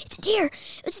 I was like, "It's a deer!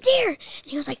 It's a deer!" And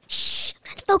he was like, "Shh, I'm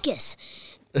trying to focus."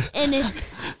 And it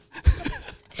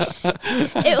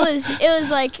was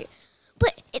like,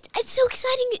 but it's so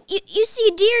exciting. You see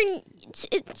a deer and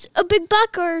it's a big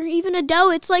buck or even a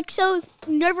doe. It's like so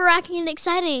nerve-wracking and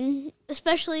exciting,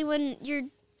 especially when you're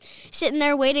sitting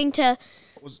there waiting to.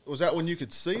 Was that when you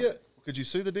could see it? Could you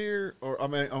see the deer, or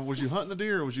was you hunting the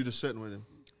deer, or was you just sitting with him?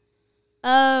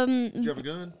 Did you have a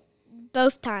gun?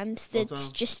 Both times. Both It's times?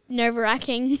 just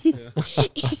nerve-wracking,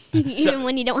 even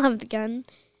when you don't have the gun.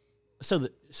 So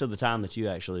the time that you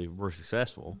actually were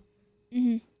successful,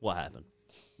 Mm-hmm. What happened?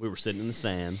 We were sitting in the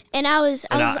stand. And I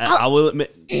I will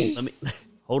admit, let me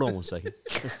hold on one second.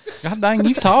 God dang,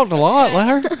 you've talked a lot. Let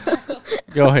her.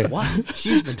 Go ahead. What?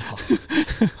 She's been talking.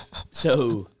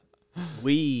 So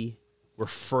we were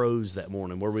froze that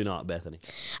morning, were we not, Bethany?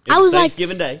 It I was like-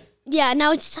 Thanksgiving Day. yeah,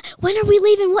 now it's when are we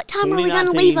leaving? What time are we going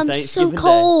to leave? I'm so Thanksgiving Day.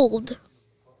 cold.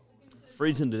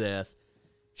 Freezing to death.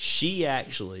 She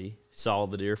actually saw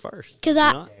the deer first. Because Did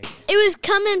you not? it was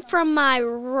coming from my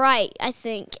right, I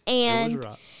think. It And was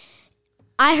right.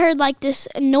 I heard like this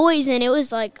noise, and it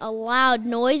was like a loud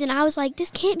noise. And I was like,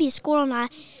 this can't be a squirrel. And I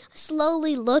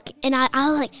slowly look, and I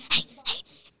was like, hey,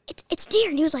 it's deer.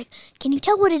 And he was like, can you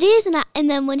tell what it is? And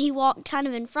then when he walked kind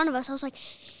of in front of us, I was like,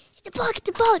 it's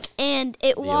a bug. And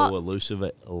it The walked. old elusive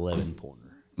 11-pointer.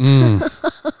 Mm.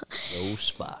 No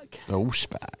spike. Oh,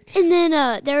 spike. And then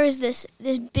there was this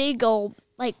big old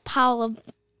like pile of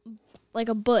like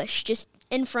a bush just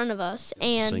in front of us,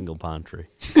 and Single pine tree.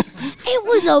 it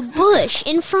was a bush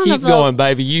in front Keep of going,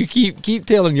 baby. You keep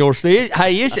telling your story.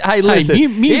 Hey,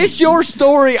 listen. mute. It's your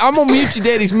story. I'm gonna mute your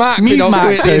daddy's mic. Mute Don't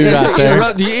Mike quit too right there.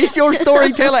 interrupt you. It's your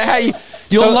story. Tell it how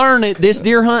you'll So- learn it. This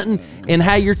deer hunting and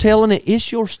how you're telling it. It's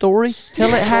your story.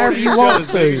 Tell it however you want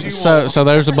to. So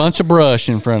there's a bunch of brush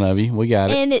in front of you. We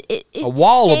got it. and it A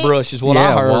wall of sta- brush is what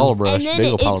yeah, I heard. a wall of brush. And then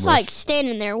big old pile of it's brush. like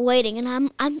standing there waiting, and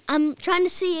I'm trying to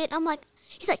see it. I'm like,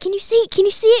 he's like, can you see it? Can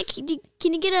you see it?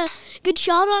 Can you get a good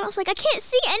shot on it? I was like, I can't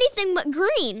see anything but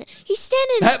green. He's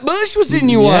standing. That bush was in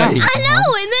your Yeah. way. I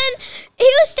know. And then he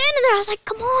was standing there. I was like,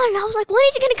 come on. I was like, when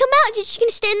is he going to come out? Is he going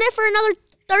to stand there for another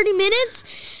 30 minutes?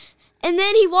 And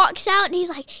then he walks out and he's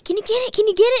like, can you get it? Can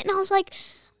you get it? And I was like,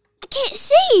 I can't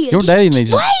see. Your daddy Just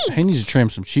needs wait. he needs to trim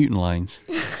some shooting lanes.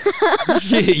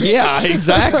 Yeah,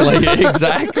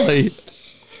 exactly.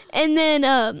 And then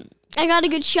I got a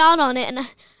good shot on it. And I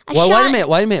Well, shot.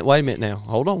 wait a minute now.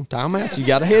 Hold on. Time out. You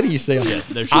got ahead of yourself.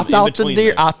 There's I some in thought between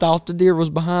there. I thought the deer was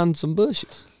behind some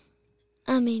bushes.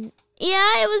 I mean,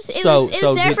 yeah, it was So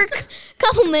there did- for a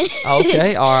couple minutes.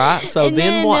 Okay, all right. So And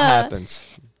then what then, happens?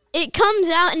 It comes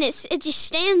out and it just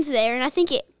stands there, and I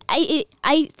think I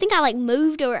think I like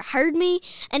moved or it heard me,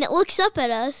 and it looks up at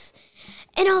us,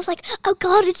 and I was like, oh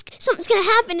God, something's gonna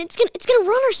happen. It's gonna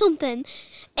run or something,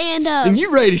 and And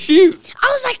you ready to shoot? I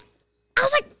was like,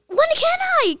 when can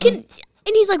I?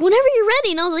 And he's like, whenever you're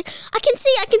ready, and I was like, I can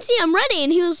see, I'm ready,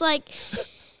 and he was like,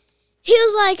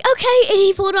 okay, and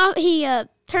he pulled off, he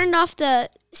turned off the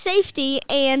safety,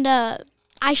 and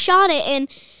I shot it, and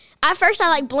at first I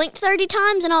like blinked 30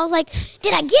 times, and I was like,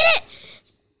 did I get it?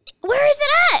 Where is it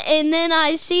at? And then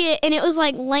I see it, and it was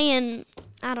like laying,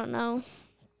 I don't know.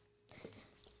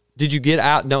 Did you get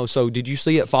out? No. So did you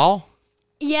see it fall?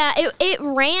 Yeah, it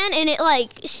ran, and it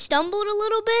like stumbled a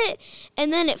little bit,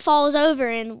 and then it falls over,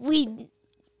 and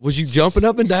Was you jumping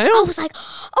up and down? I was like,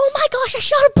 oh my gosh, I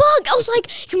shot a bug. I was like,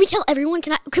 can we tell everyone?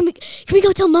 Can we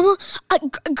go tell Mama?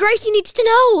 Gracie needs to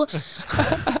know.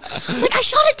 I was like, I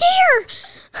shot a deer.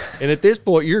 And at this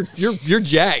point, you're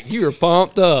jacked. You are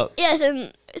pumped up. Yes,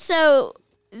 and so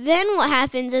then what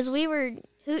happens is we were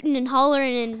hooting and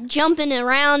hollering and jumping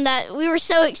around. That we were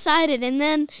so excited, and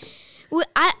then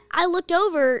I looked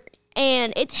over,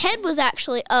 and its head was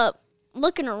actually up,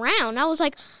 looking around. I was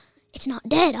like, it's not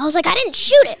dead. I was like, I didn't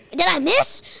shoot it. Did I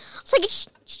miss? I was like, it's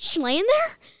just laying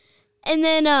there. And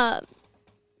then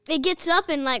it gets up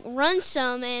and like runs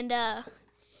some, and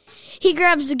he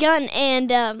grabs the gun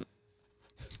and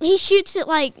he shoots it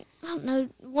like, I don't know,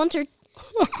 once or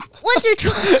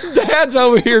twice. Dad's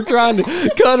over here trying to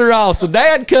cut her off. So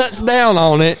Dad cuts down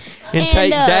on it and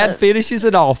Dad finishes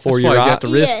it off for That's you, why he's right? got the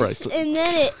wrist Yes, bracelet. and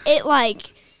then it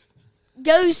like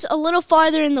goes a little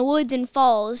farther in the woods and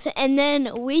falls. And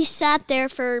then we sat there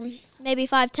for maybe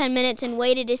 5-10 minutes and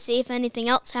waited to see if anything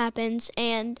else happens.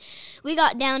 And we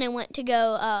got down and went to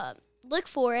go look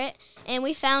for it. And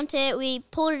we found it. We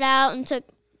pulled it out and took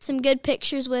some good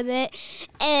pictures with it.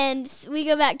 And we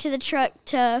go back to the truck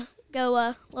to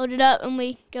go load it up. And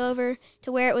we go over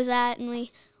to where it was at and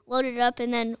we loaded it up.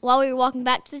 And then while we were walking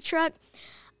back to the truck,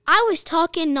 I was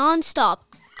talking nonstop.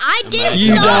 I didn't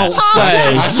You stop don't talking.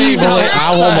 say.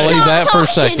 I won't believe that for a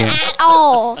talking second. At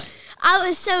all. I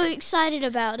was so excited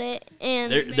about it,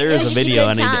 and There it is was a just video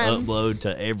I good need time. to upload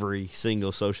to every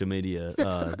single social media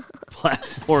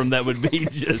platform that would be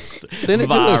just Send it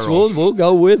to viral. us. We'll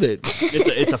go with it.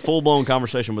 It's a full blown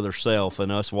conversation with herself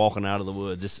and us walking out of the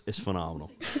woods. It's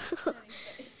phenomenal.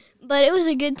 But it was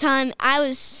a good time. I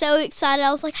was so excited.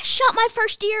 I was like, I shot my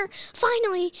first deer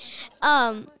finally.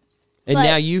 And But-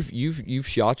 now you've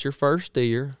shot your first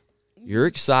deer. You're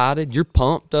excited. You're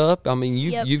pumped up. I mean,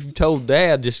 Yep. you've told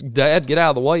Dad, Dad, get out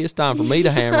of the way. It's time for me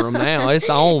to hammer him now. It's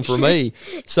on for me.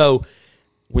 So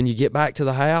when you get back to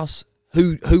the house,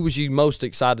 who was you most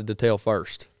excited to tell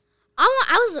first?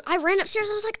 I ran upstairs.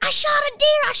 I was like, I shot a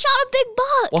deer. I shot a big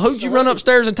buck. Well, who'd you run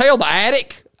upstairs and tell? The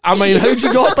attic? I mean, who'd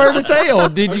you go up there to tell?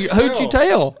 Who'd you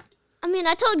tell? I mean,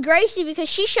 I told Gracie because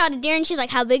she shot a deer, and she's like,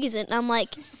 how big is it? And I'm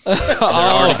like, You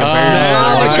already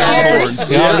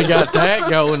got that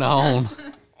going on.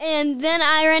 and then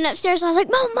I ran upstairs. I was like,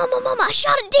 Mom, I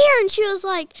shot a deer. And she was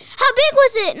like, how big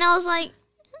was it? And I was like,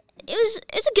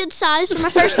 it's a good size for my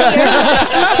first deer.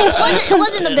 It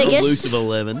wasn't the biggest. Elusive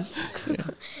 11.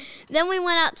 Then we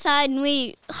went outside and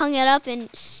we hung it up and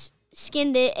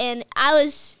skinned it. And it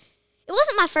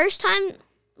wasn't my first time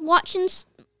watching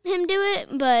him do it,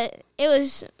 but it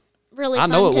was really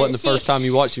fun. I know it wasn't the see. first time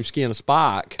you watched him skin a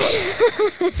spike.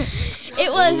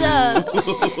 It was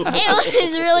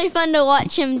really fun to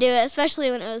watch him do it,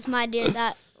 especially when it was my deer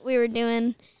that we were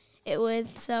doing it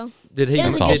with. So Did he It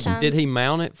was a good time. did he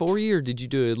mount it for you, or did you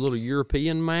do a little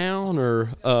European mount,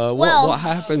 or well, what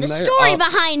happened the there? story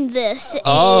behind this is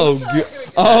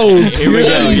Here we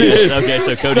go. Yes. Okay,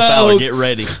 so Cody Fowler, get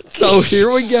ready. So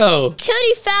here we go.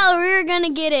 Cody Fowler. We were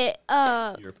gonna get it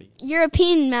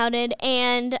European mounted,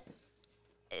 and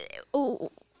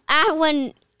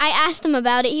when I asked him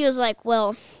about it, he was like,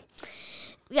 "Well,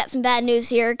 we got some bad news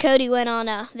here. Cody went on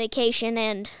a vacation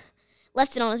and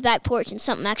left it on his back porch, and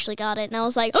something actually got it." And I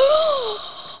was like,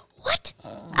 "Oh, what?"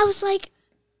 I was like,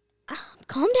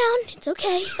 "Calm down. It's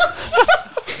okay.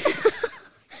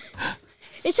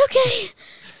 It's okay."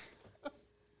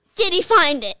 Did he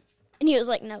find it? And he was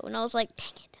like, "No." And I was like,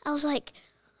 "Dang it." I was like,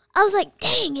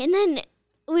 "Dang." And then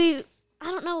I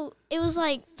don't know, it was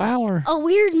like Fowler. a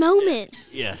weird moment.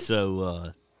 Yeah,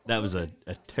 so that was a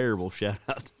terrible shout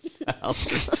out to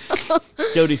Fowler.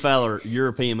 Cody Fowler,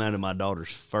 European mounted my daughter's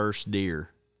first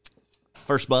deer.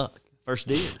 First buck. First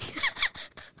deer.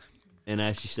 And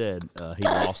as she said, he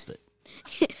lost it.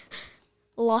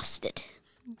 Lost it.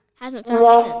 Hasn't found it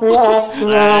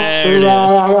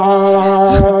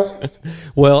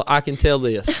since. Well, I can tell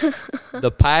this: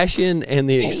 the passion and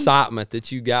the excitement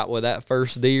that you got with that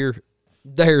first deer.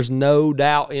 There's no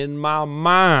doubt in my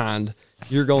mind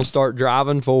you're going to start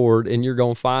driving forward and you're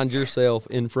going to find yourself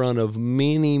in front of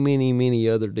many, many, many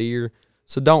other deer.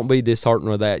 So don't be disheartened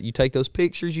with that. You take those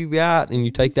pictures you've got and you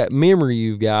take that memory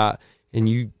you've got and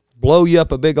you blow you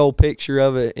up a big old picture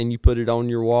of it and you put it on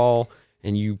your wall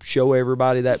and you show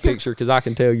everybody that picture, because I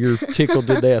can tell you're tickled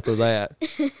to death with that.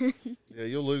 Yeah,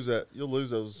 you'll lose that. You'll lose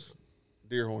those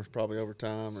deer horns probably over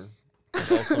time, or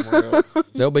go somewhere else.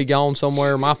 They'll be gone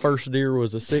somewhere. My first deer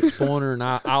was a 6-pointer, and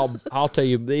I'll tell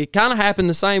you, it kind of happened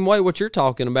the same way what you're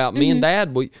talking about. Me and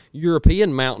Dad,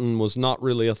 European mountain was not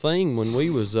really a thing when we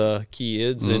was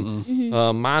kids, and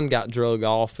mine got drug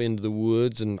off into the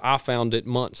woods, and I found it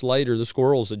months later. The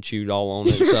squirrels had chewed all on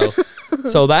it,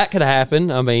 so that could happen.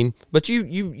 I mean, but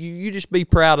you just be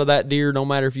proud of that deer, no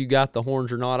matter if you got the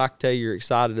horns or not. I can tell you're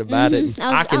excited about it.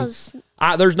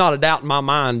 There's not a doubt in my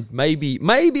mind.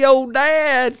 Maybe old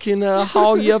Dad can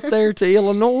haul you up there to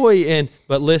Illinois.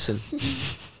 But listen,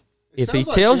 if he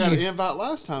tells you, you, had an invite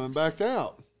last time and backed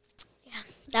out.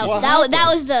 That was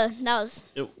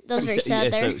very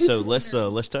sad there. So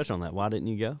let's touch on that. Why didn't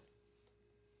you go?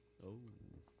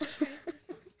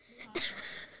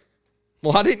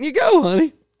 why didn't you go,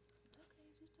 honey?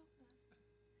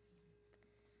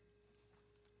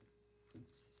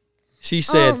 She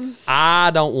said,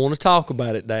 "I don't want to talk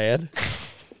about it, Dad."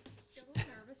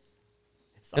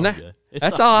 And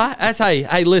that's all right. That's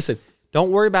hey, listen.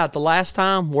 Don't worry about the last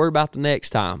time. Worry about the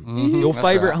next time. Your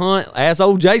favorite hunt, as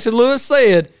old Jason Lewis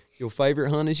said, your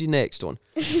favorite hunt is your next one.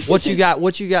 What you got?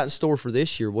 What you got in store for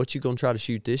this year? What you gonna try to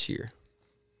shoot this year?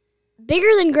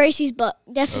 Bigger than Gracie's buck,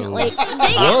 definitely.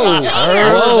 Whoa.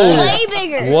 Way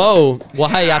bigger. Whoa. Well,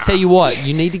 hey, I tell you what,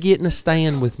 you need to get in the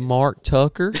stand with Mark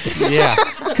Tucker. Yeah.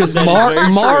 Because Mark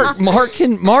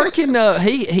can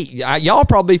y'all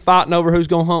probably fighting over who's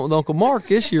gonna hunt with Uncle Mark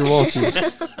this year, won't you?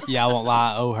 Yeah, I won't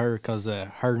lie. I owe her because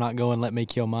her not going let me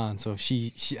kill mine. So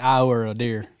I owe her a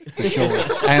deer for sure.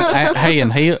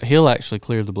 and he'll actually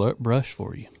clear the brush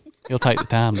for you. He'll take the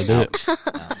time to do it.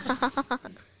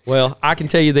 Well, I can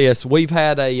tell you this: we've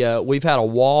had a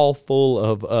wall full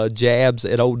of jabs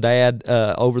at old Dad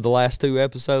over the last 2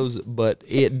 episodes, but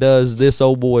it does this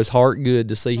old boy's heart good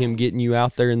to see him getting you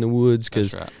out there in the woods,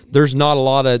 because there's not a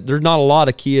lot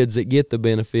of kids that get the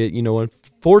benefit, you know. And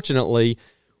fortunately,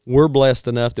 we're blessed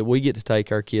enough that we get to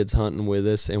take our kids hunting with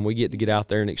us, and we get to get out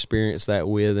there and experience that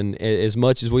with. And as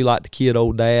much as we like to kid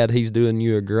old Dad, he's doing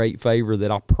you a great favor that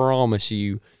I promise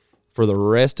you, for the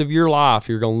rest of your life,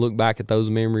 you're going to look back at those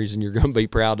memories and you're going to be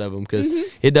proud of them because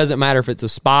it doesn't matter if it's a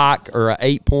spike or a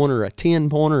 8-pointer, a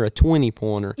 10-pointer, a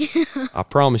 20-pointer. I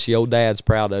promise you, old Dad's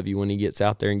proud of you when he gets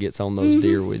out there and gets on those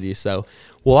deer with you. So,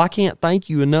 well, I can't thank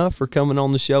you enough for coming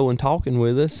on the show and talking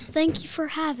with us. Thank you for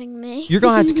having me. You're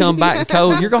gonna have to come back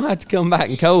and You're gonna have to come back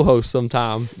and co-host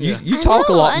sometime. You talk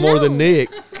a lot more than Nick.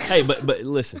 Hey, but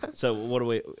listen. So what do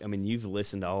we? I mean, you've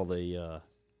listened to all the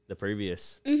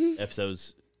previous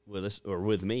episodes with us or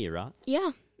with me, right?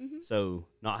 Yeah. So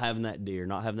not having that deer,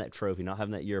 not having that trophy, not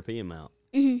having that European mount.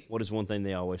 What is one thing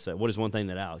they always say? What is one thing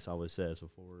that Alex always says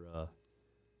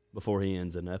before he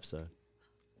ends an episode?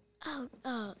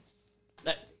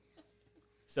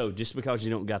 So just because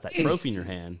you don't got that trophy in your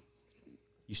hand,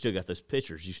 you still got those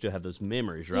pictures. You still have those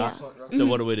memories, right? Yeah. So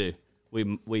what do?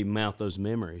 We mount those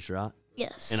memories, right?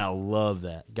 Yes. And I love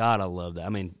that. God, I love that. I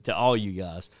mean, to all you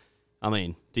guys, I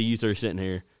mean, to you three sitting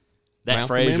here, that Mount the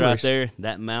phrase right memories. there,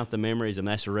 that mount the memories, and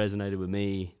that's resonated with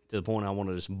me to the point I want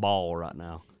to just bawl right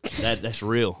now. That's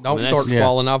real. Don't I mean, start that's-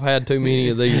 squalling. I've had too many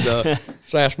of these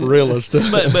sarsaparillas.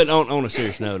 but on a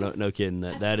serious note, no kidding.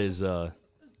 That is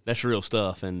that's real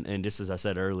stuff. And just as I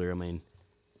said earlier, I mean,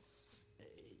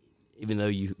 even though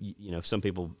you know some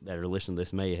people that are listening to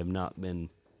this may have not been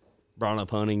brought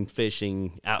up hunting,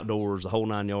 fishing, outdoors, the whole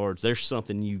 9 yards, there's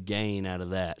something you gain out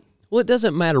of that. Well, it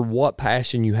doesn't matter what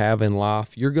passion you have in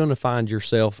life. You're going to find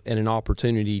yourself in an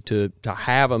opportunity to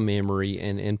have a memory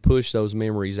and push those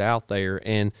memories out there.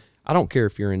 And I don't care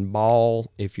if you're in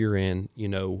ball, if you're in,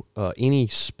 any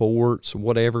sports,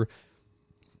 whatever.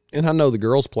 And I know the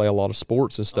girls play a lot of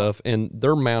sports and stuff, and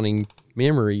they're mounting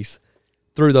memories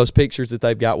through those pictures that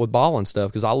they've got with ball and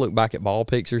stuff. Because I look back at ball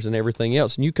pictures and everything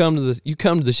else, and you come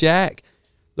to the shack,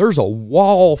 there's a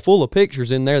wall full of pictures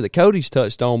in there that Cody's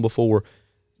touched on before.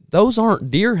 Those aren't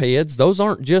deer heads. Those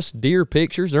aren't just deer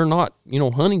pictures. They're not,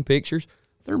 hunting pictures.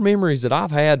 They're memories that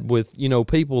I've had with,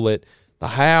 people at the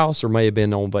house or may have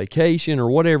been on vacation or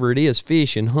whatever it is,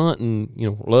 fishing, hunting,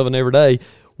 loving every day,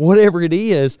 whatever it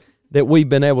is that we've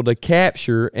been able to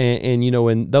capture and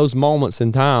in those moments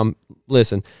in time.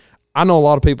 Listen, I know a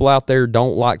lot of people out there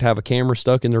don't like to have a camera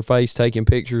stuck in their face taking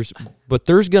pictures, but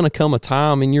there's going to come a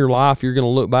time in your life you're going to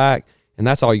look back and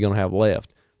that's all you're going to have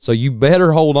left. So you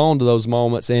better hold on to those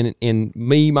moments. And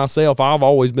me, myself, I've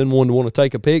always been one to want to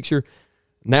take a picture.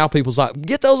 Now people's like,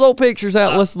 get those old pictures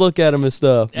out. Let's look at them and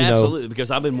stuff. Absolutely, because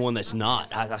I've been one that's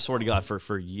not. I swear to God,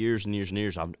 for years and years and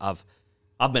years,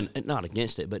 I've been not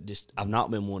against it, but just I've not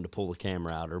been one to pull the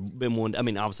camera out or been one. I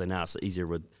mean, obviously now it's easier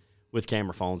with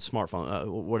camera phones, smartphone,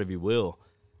 whatever you will.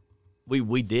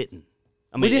 We didn't.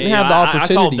 I mean, we didn't have the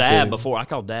opportunity. I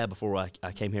called Dad before I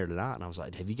came here tonight, and I was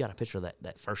like, "Have you got a picture of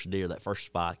that first deer, that first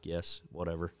spike?" Yes,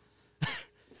 whatever.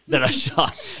 That I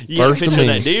shot. You got a picture of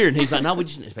that deer, and he's like, "No, we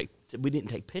didn't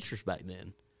take pictures back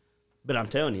then." But I'm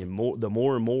telling you, the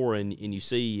more and more, and you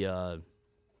see,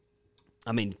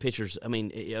 pictures. I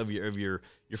mean, of your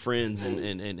friends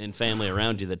and family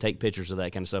around you that take pictures of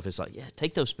that kind of stuff. It's like, yeah,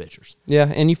 take those pictures. Yeah,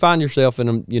 and you find yourself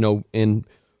in in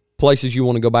places you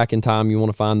want to go back in time, you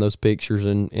want to find those pictures,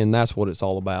 and that's what it's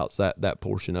all about, that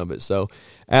portion of it. So,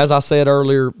 as I said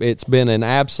earlier, it's been an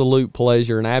absolute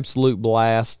pleasure, an absolute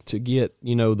blast to get,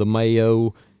 the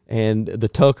Mayo and the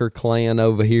Tucker clan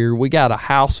over here. We got a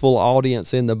house full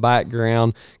audience in the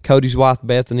background. Cody's wife,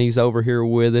 Bethany's over here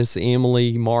with us.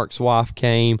 Emily, Mark's wife,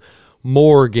 came.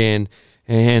 Morgan,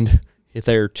 and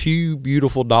their 2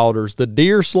 beautiful daughters, the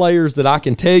deer slayers that I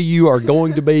can tell you are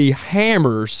going to be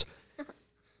hammers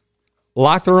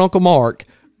like their Uncle Mark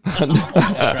for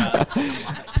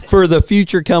the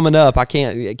future coming up. I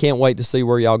can't wait to see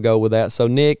where y'all go with that. So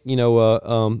Nick,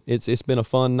 it's been a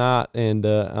fun night, and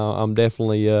I'm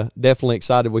definitely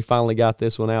excited we finally got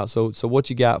this one out. So what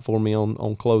you got for me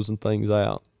on closing things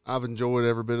out? I've enjoyed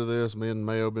every bit of this. Me and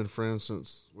Mayo have been friends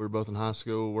since we were both in high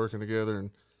school working together, and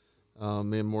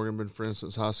me and Morgan have been friends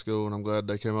since high school, and I'm glad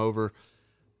they came over.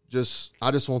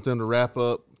 I just want them to wrap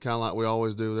up kind of like we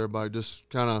always do with everybody, just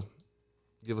kind of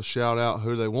give a shout out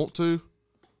who they want to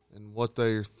and what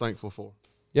they're thankful for.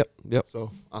 Yep. So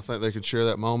I think they could share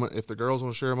that moment. If the girls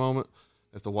want to share a moment,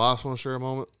 if the wives want to share a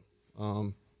moment.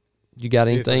 You got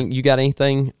anything? You got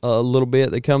anything a little bit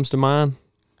that comes to mind?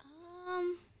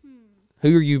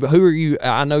 Who are you?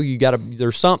 I know you got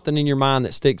there's something in your mind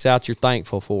that sticks out you're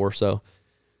thankful for. So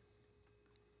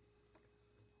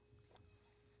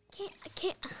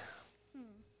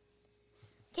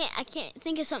I can't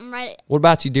think of something right. what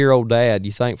about you, dear old Dad?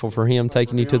 You thankful for him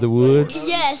taking you to the woods?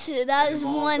 Yes, that is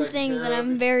one thing that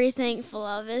I'm very thankful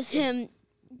of, is him.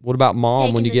 What about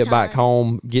Mom when you Taking get the back time.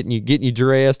 home, getting you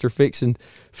dressed or fixing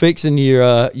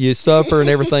your supper and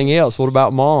everything else? What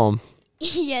about Mom?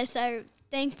 Yes, I'm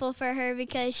thankful for her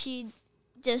because she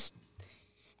just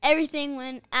everything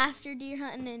went after deer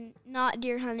hunting and not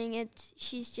deer hunting.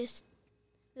 She's just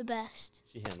the best.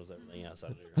 She handles everything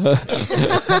outside of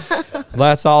here.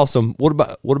 That's awesome. What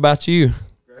about you?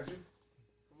 Gracie,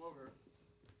 come over.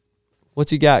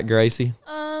 What you got, Gracie?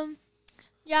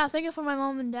 Yeah, thinking for my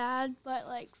mom and dad, but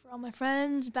like for all my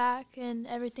friends back and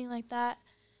everything like that.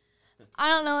 I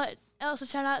don't know what else to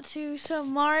shout out to. So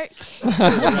Mark,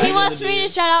 he wants me to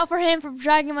shout out for him for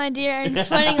dragging my deer and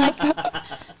sweating like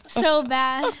so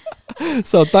bad.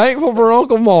 So thankful for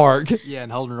Uncle Mark. Yeah,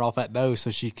 and holding her off that doe so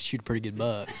she could shoot a pretty good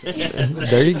buck. So.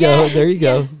 There you go. Yes, There you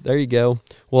go. There you go.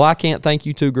 Well, I can't thank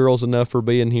you two girls enough for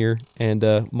being here. And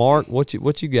Mark, what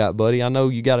you got, buddy? I know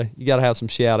you gotta have some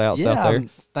shout outs out there. I'm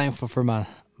thankful for my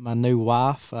new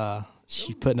wife.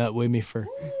 She's putting up with me for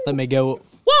let me go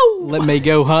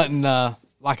hunting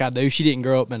like I do. She didn't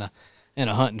grow up in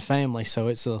a hunting family, so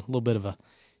it's a little bit of a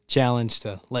challenge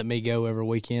to let me go every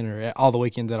weekend or all the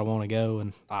weekends that I want to go.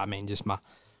 And I mean, just my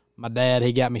dad,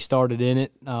 he got me started in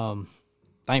it.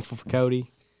 Thankful for Cody.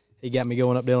 He got me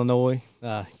going up to Illinois.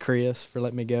 Chris for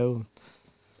letting me go.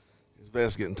 His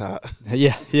vest getting tight.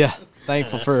 Yeah.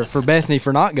 Thankful for Bethany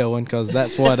for not going because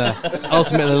that's what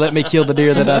ultimately let me kill the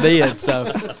deer that I did.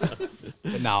 So,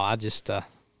 but no, I just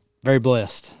very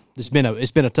blessed. It's been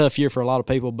a tough year for a lot of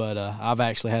people, but I've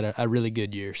actually had a really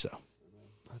good year. So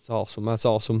That's awesome. That's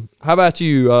awesome. How about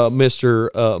you,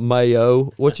 Mr. Mayo?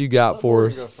 What you got for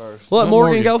us? Let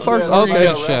Morgan go first. Yeah, Okay.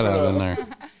 yeah. Shout out in there.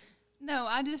 No,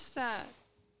 I just I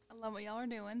love what y'all are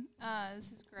doing. This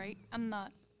is great. I'm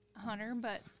not a hunter,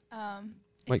 but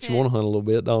Makes you want to hunt a little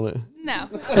bit, don't it? No.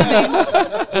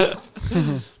 I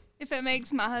mean, if it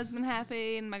makes my husband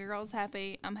happy and my girls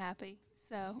happy, I'm happy.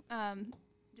 So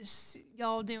just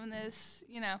y'all doing this,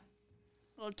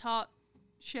 little talk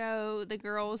show, the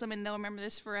girls, I mean, they'll remember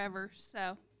this forever.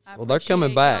 So Well, they're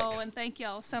coming back. y'all, and thank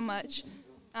y'all so much.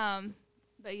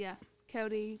 But yeah,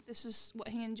 Cody, this is what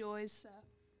he enjoys. So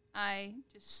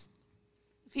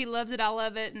if he loves it, I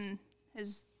love it, and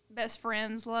his best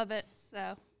friends love it.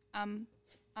 So I'm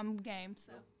game.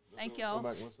 So thank y'all. Come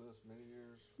back and listen to this many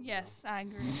years. Yes, I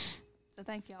agree. So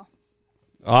thank y'all.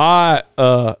 All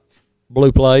right,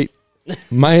 Blue Plate,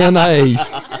 mayonnaise.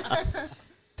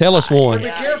 Tell us one.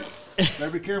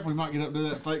 Better be careful. You might get up to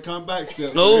that fake comeback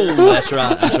step. Oh, that's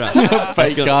right.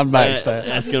 Fake comeback step.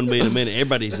 That's going to be in a minute.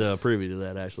 Everybody's privy to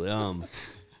that, actually.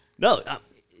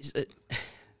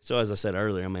 So as I said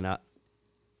earlier, I mean,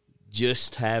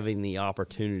 just having the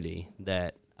opportunity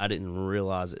that I didn't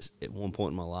realize it at one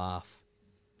point in my life,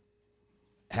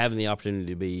 having the opportunity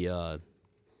to be,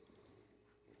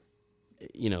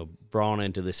 brought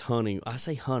into this hunting. I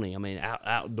say hunting. I mean,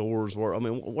 outdoors work. I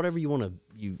mean, whatever you want to,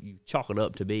 you chalk it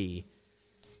up to be.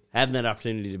 Having that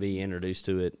opportunity to be introduced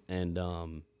to it and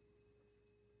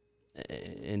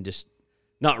just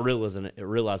not realizing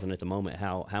at the moment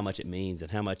how much it means and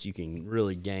how much you can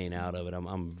really gain out of it.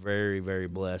 I'm very, very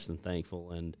blessed and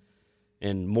thankful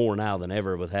and more now than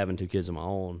ever with having two kids of my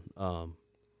own.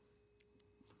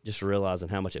 Just realizing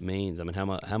how much it means. I mean,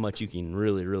 how much you can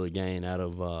really, really gain out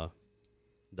of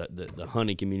the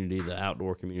hunting community, the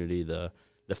outdoor community, the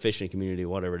fishing community,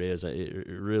 whatever it is. It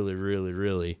really, really,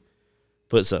 really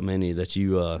puts something in you that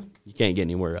you can't get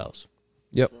anywhere else.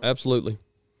 Yep, absolutely.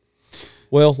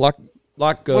 Well, No,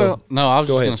 I was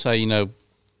go just ahead. going to say,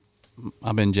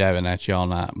 I've been jabbing at you all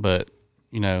night, but,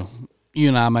 you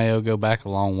and I, Mayo, go back a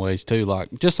long ways, too,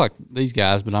 just like these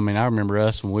guys. But, I mean, I remember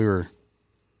us when we were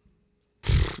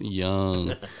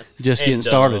young, just getting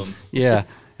started. Yeah,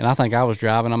 and I think I was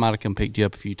driving. I might have come picked you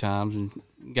up a few times and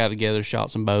got together, shot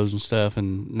some bows and stuff.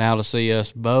 And now to see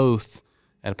us both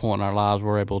at a point in our lives,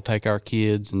 we're able to take our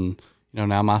kids. And,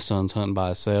 now my son's hunting by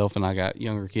himself, and I got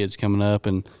younger kids coming up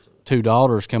and two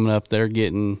daughters coming up. They're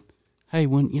getting, hey,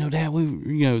 when, Dad,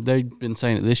 they've been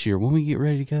saying it this year, when we get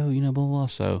ready to go, blah, blah, blah.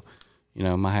 So,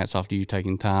 my hat's off to you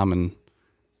taking time and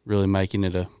really making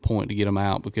it a point to get them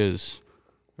out because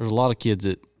there's a lot of kids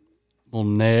that will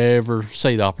never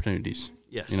see the opportunities.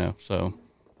 Yes. So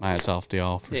my hat's off to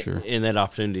y'all for sure. And that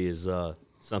opportunity is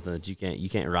something that you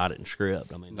can't write it in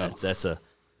script. I mean, No. that's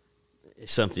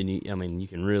it's something you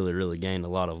can really, really gain a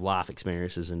lot of life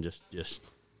experiences and just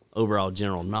overall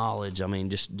general knowledge. I mean,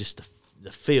 just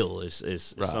the feel is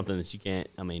Right. something that you can't.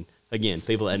 I mean, again,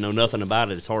 people that know nothing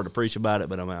about it, it's hard to preach about it.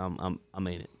 But I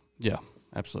mean it. Yeah,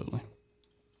 absolutely.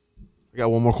 I got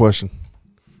one more question.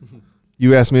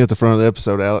 You asked me at the front of the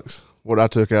episode, Alex, what I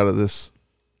took out of the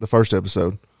first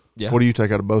episode. Yeah. What do you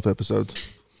take out of both episodes?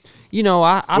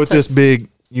 I With this big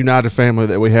united family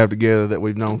that we have together that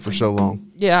we've known for so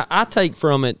long. Yeah, I take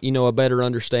from it, a better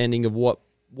understanding of what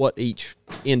what each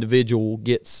individual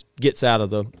gets out of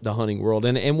the hunting world.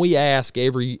 And we ask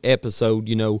every episode,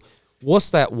 you know,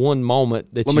 what's that one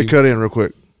moment that Let me cut in real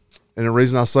quick. And the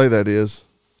reason I say that is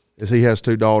he has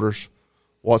 2 daughters.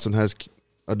 Watson has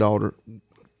a daughter,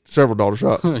 several daughters,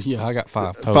 right? Yeah, I got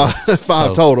 5 total.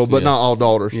 Five total, but not all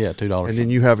daughters. Yeah, 2 daughters. And then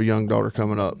you have a young daughter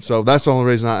coming up. So that's the only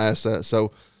reason I asked that.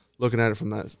 So looking at it from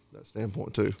that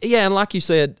standpoint too. Yeah, and like you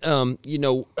said, you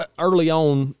know, early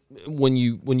on when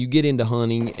you get into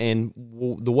hunting, and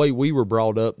the way we were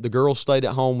brought up, the girls stayed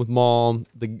at home with mom.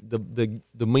 The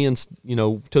men, you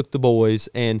know, took the boys,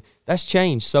 and that's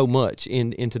changed so much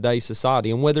in today's society.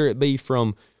 And whether it be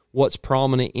from what's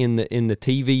prominent in the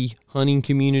TV hunting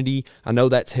community, I know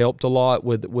that's helped a lot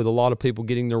with a lot of people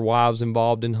getting their wives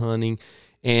involved in hunting.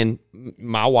 And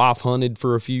my wife hunted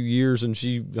for a few years, and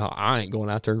I ain't going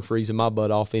out there and freezing my butt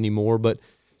off anymore. But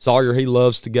Sawyer, he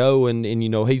loves to go, and you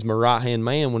know, he's my right-hand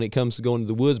man when it comes to going to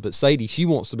the woods. But Sadie, she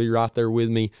wants to be right there with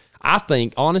me. I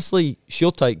think, honestly,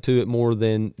 she'll take to it more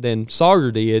than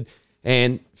Sawyer did.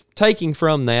 And taking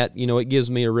from that, you know, it gives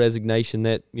me a resignation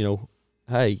that, you know,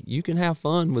 hey, you can have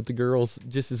fun with the girls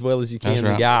just as well as you can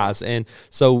the guys. And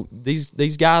so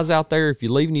these guys out there, if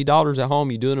you're leaving your daughters at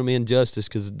home, you're doing them injustice,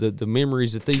 because the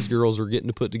memories that these girls are getting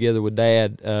to put together with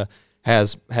Dad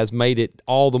has made it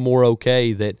all the more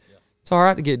okay that it's all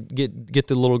right to get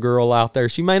the little girl out there.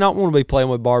 She may not want to be playing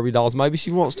with Barbie dolls. Maybe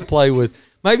she wants to play with.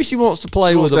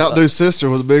 Outdo sister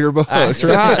with a bigger buck. That's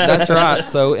right. That's right.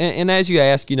 So, and as you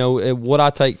ask, you know, what I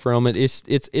take from it,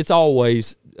 it's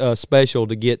always special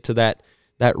to get to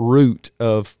that root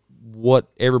of what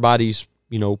everybody's,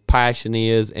 you know, passion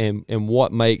is, and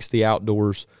what makes the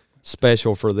outdoors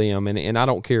special for them. And I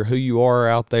don't care who you are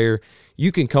out there.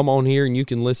 You can come on here and you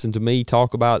can listen to me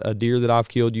talk about a deer that I've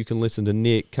killed. You can listen to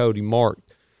Nick, Cody, Mark,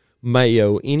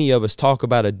 Mayo, any of us talk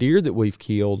about a deer that we've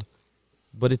killed.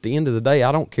 But at the end of the day,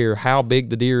 I don't care how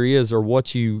big the deer is or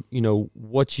what you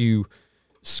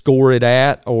score it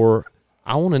at, or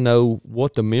I want to know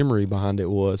what the memory behind it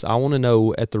was. I want to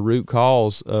know at the root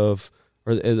cause of,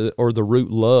 or the root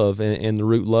love, and the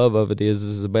root love of it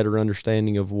is a better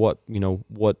understanding of what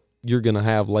you're going to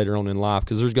have later on in life,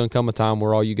 because there's going to come a time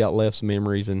where all you got left's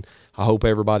memories, and I hope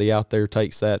everybody out there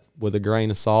takes that with a grain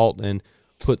of salt and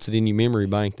puts it in your memory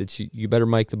bank, that you better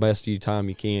make the best of your time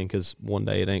you can, because one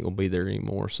day it ain't going to be there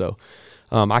anymore. So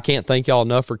I can't thank y'all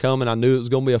enough for coming. I knew it was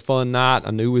going to be a fun night. I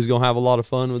knew we was going to have a lot of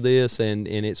fun with this, and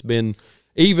it's been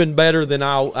even better than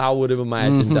I would have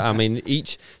imagined. I mean,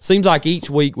 seems like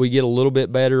each week we get a little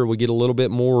bit better. We get a little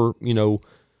bit more, you know,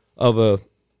 of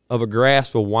a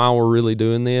grasp of why we're really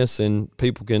doing this, and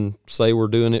people can say we're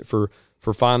doing it for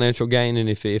financial gain, and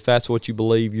if that's what you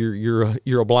believe,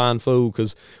 you're a blind fool,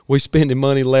 because we're spending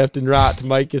money left and right to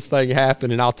make this thing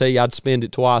happen. And I'll tell you, I'd spend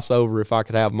it twice over if I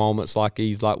could have moments like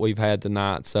these, like we've had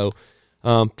tonight. So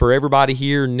for everybody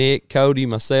here, Nick, Cody,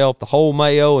 myself, the whole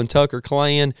Mayo and Tucker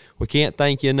clan, we can't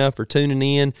thank you enough for tuning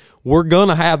in. We're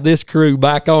gonna have this crew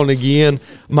back on again.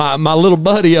 My little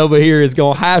buddy over here is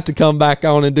gonna have to come back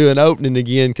on and do an opening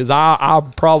again, because I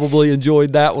probably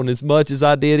enjoyed that one as much as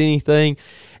I did anything.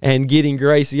 And getting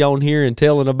Gracie on here and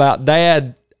telling about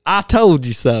Dad, I told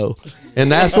you so.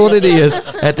 And that's what it is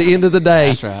at the end of the day.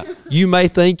 That's right. You may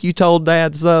think you told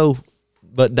Dad so,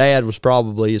 but Dad was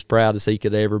probably as proud as he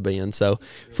could ever been. So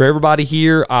for everybody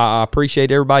here, I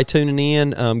appreciate everybody tuning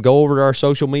in. Go over to our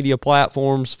social media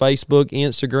platforms, Facebook,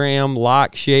 Instagram,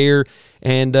 like, share,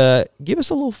 and give us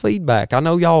a little feedback. I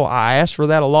know y'all, I asked for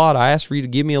that a lot. I asked for you to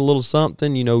give me a little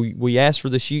something. You know, we asked for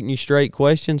the shooting you straight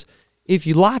questions. If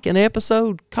you like an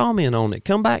episode, comment on it.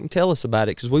 Come back and tell us about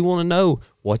it, because we want to know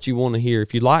what you want to hear.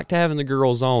 If you liked having the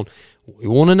girls on, we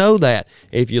want to know that.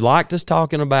 If you liked us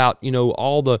talking about, you know,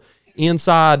 all the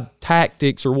inside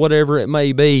tactics or whatever it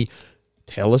may be,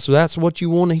 tell us that's what you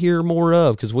want to hear more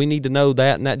of, because we need to know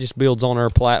that, and that just builds on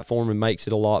our platform and makes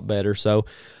it a lot better. So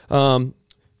go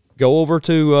over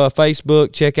to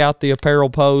Facebook, check out the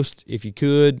apparel post. If you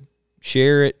could,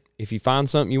 share it. If you find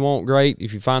something you want, great.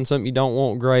 If you find something you don't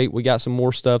want, great. We got some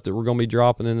more stuff that we're going to be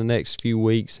dropping in the next few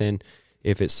weeks, and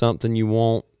if it's something you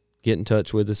want, get in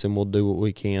touch with us and we'll do what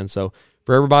we can. So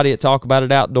for everybody at Talk About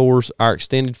It Outdoors, our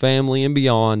extended family and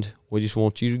beyond, we just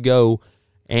want you to go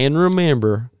and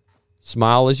remember,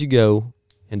 smile as you go,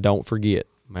 and don't forget,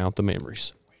 mount the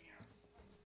memories.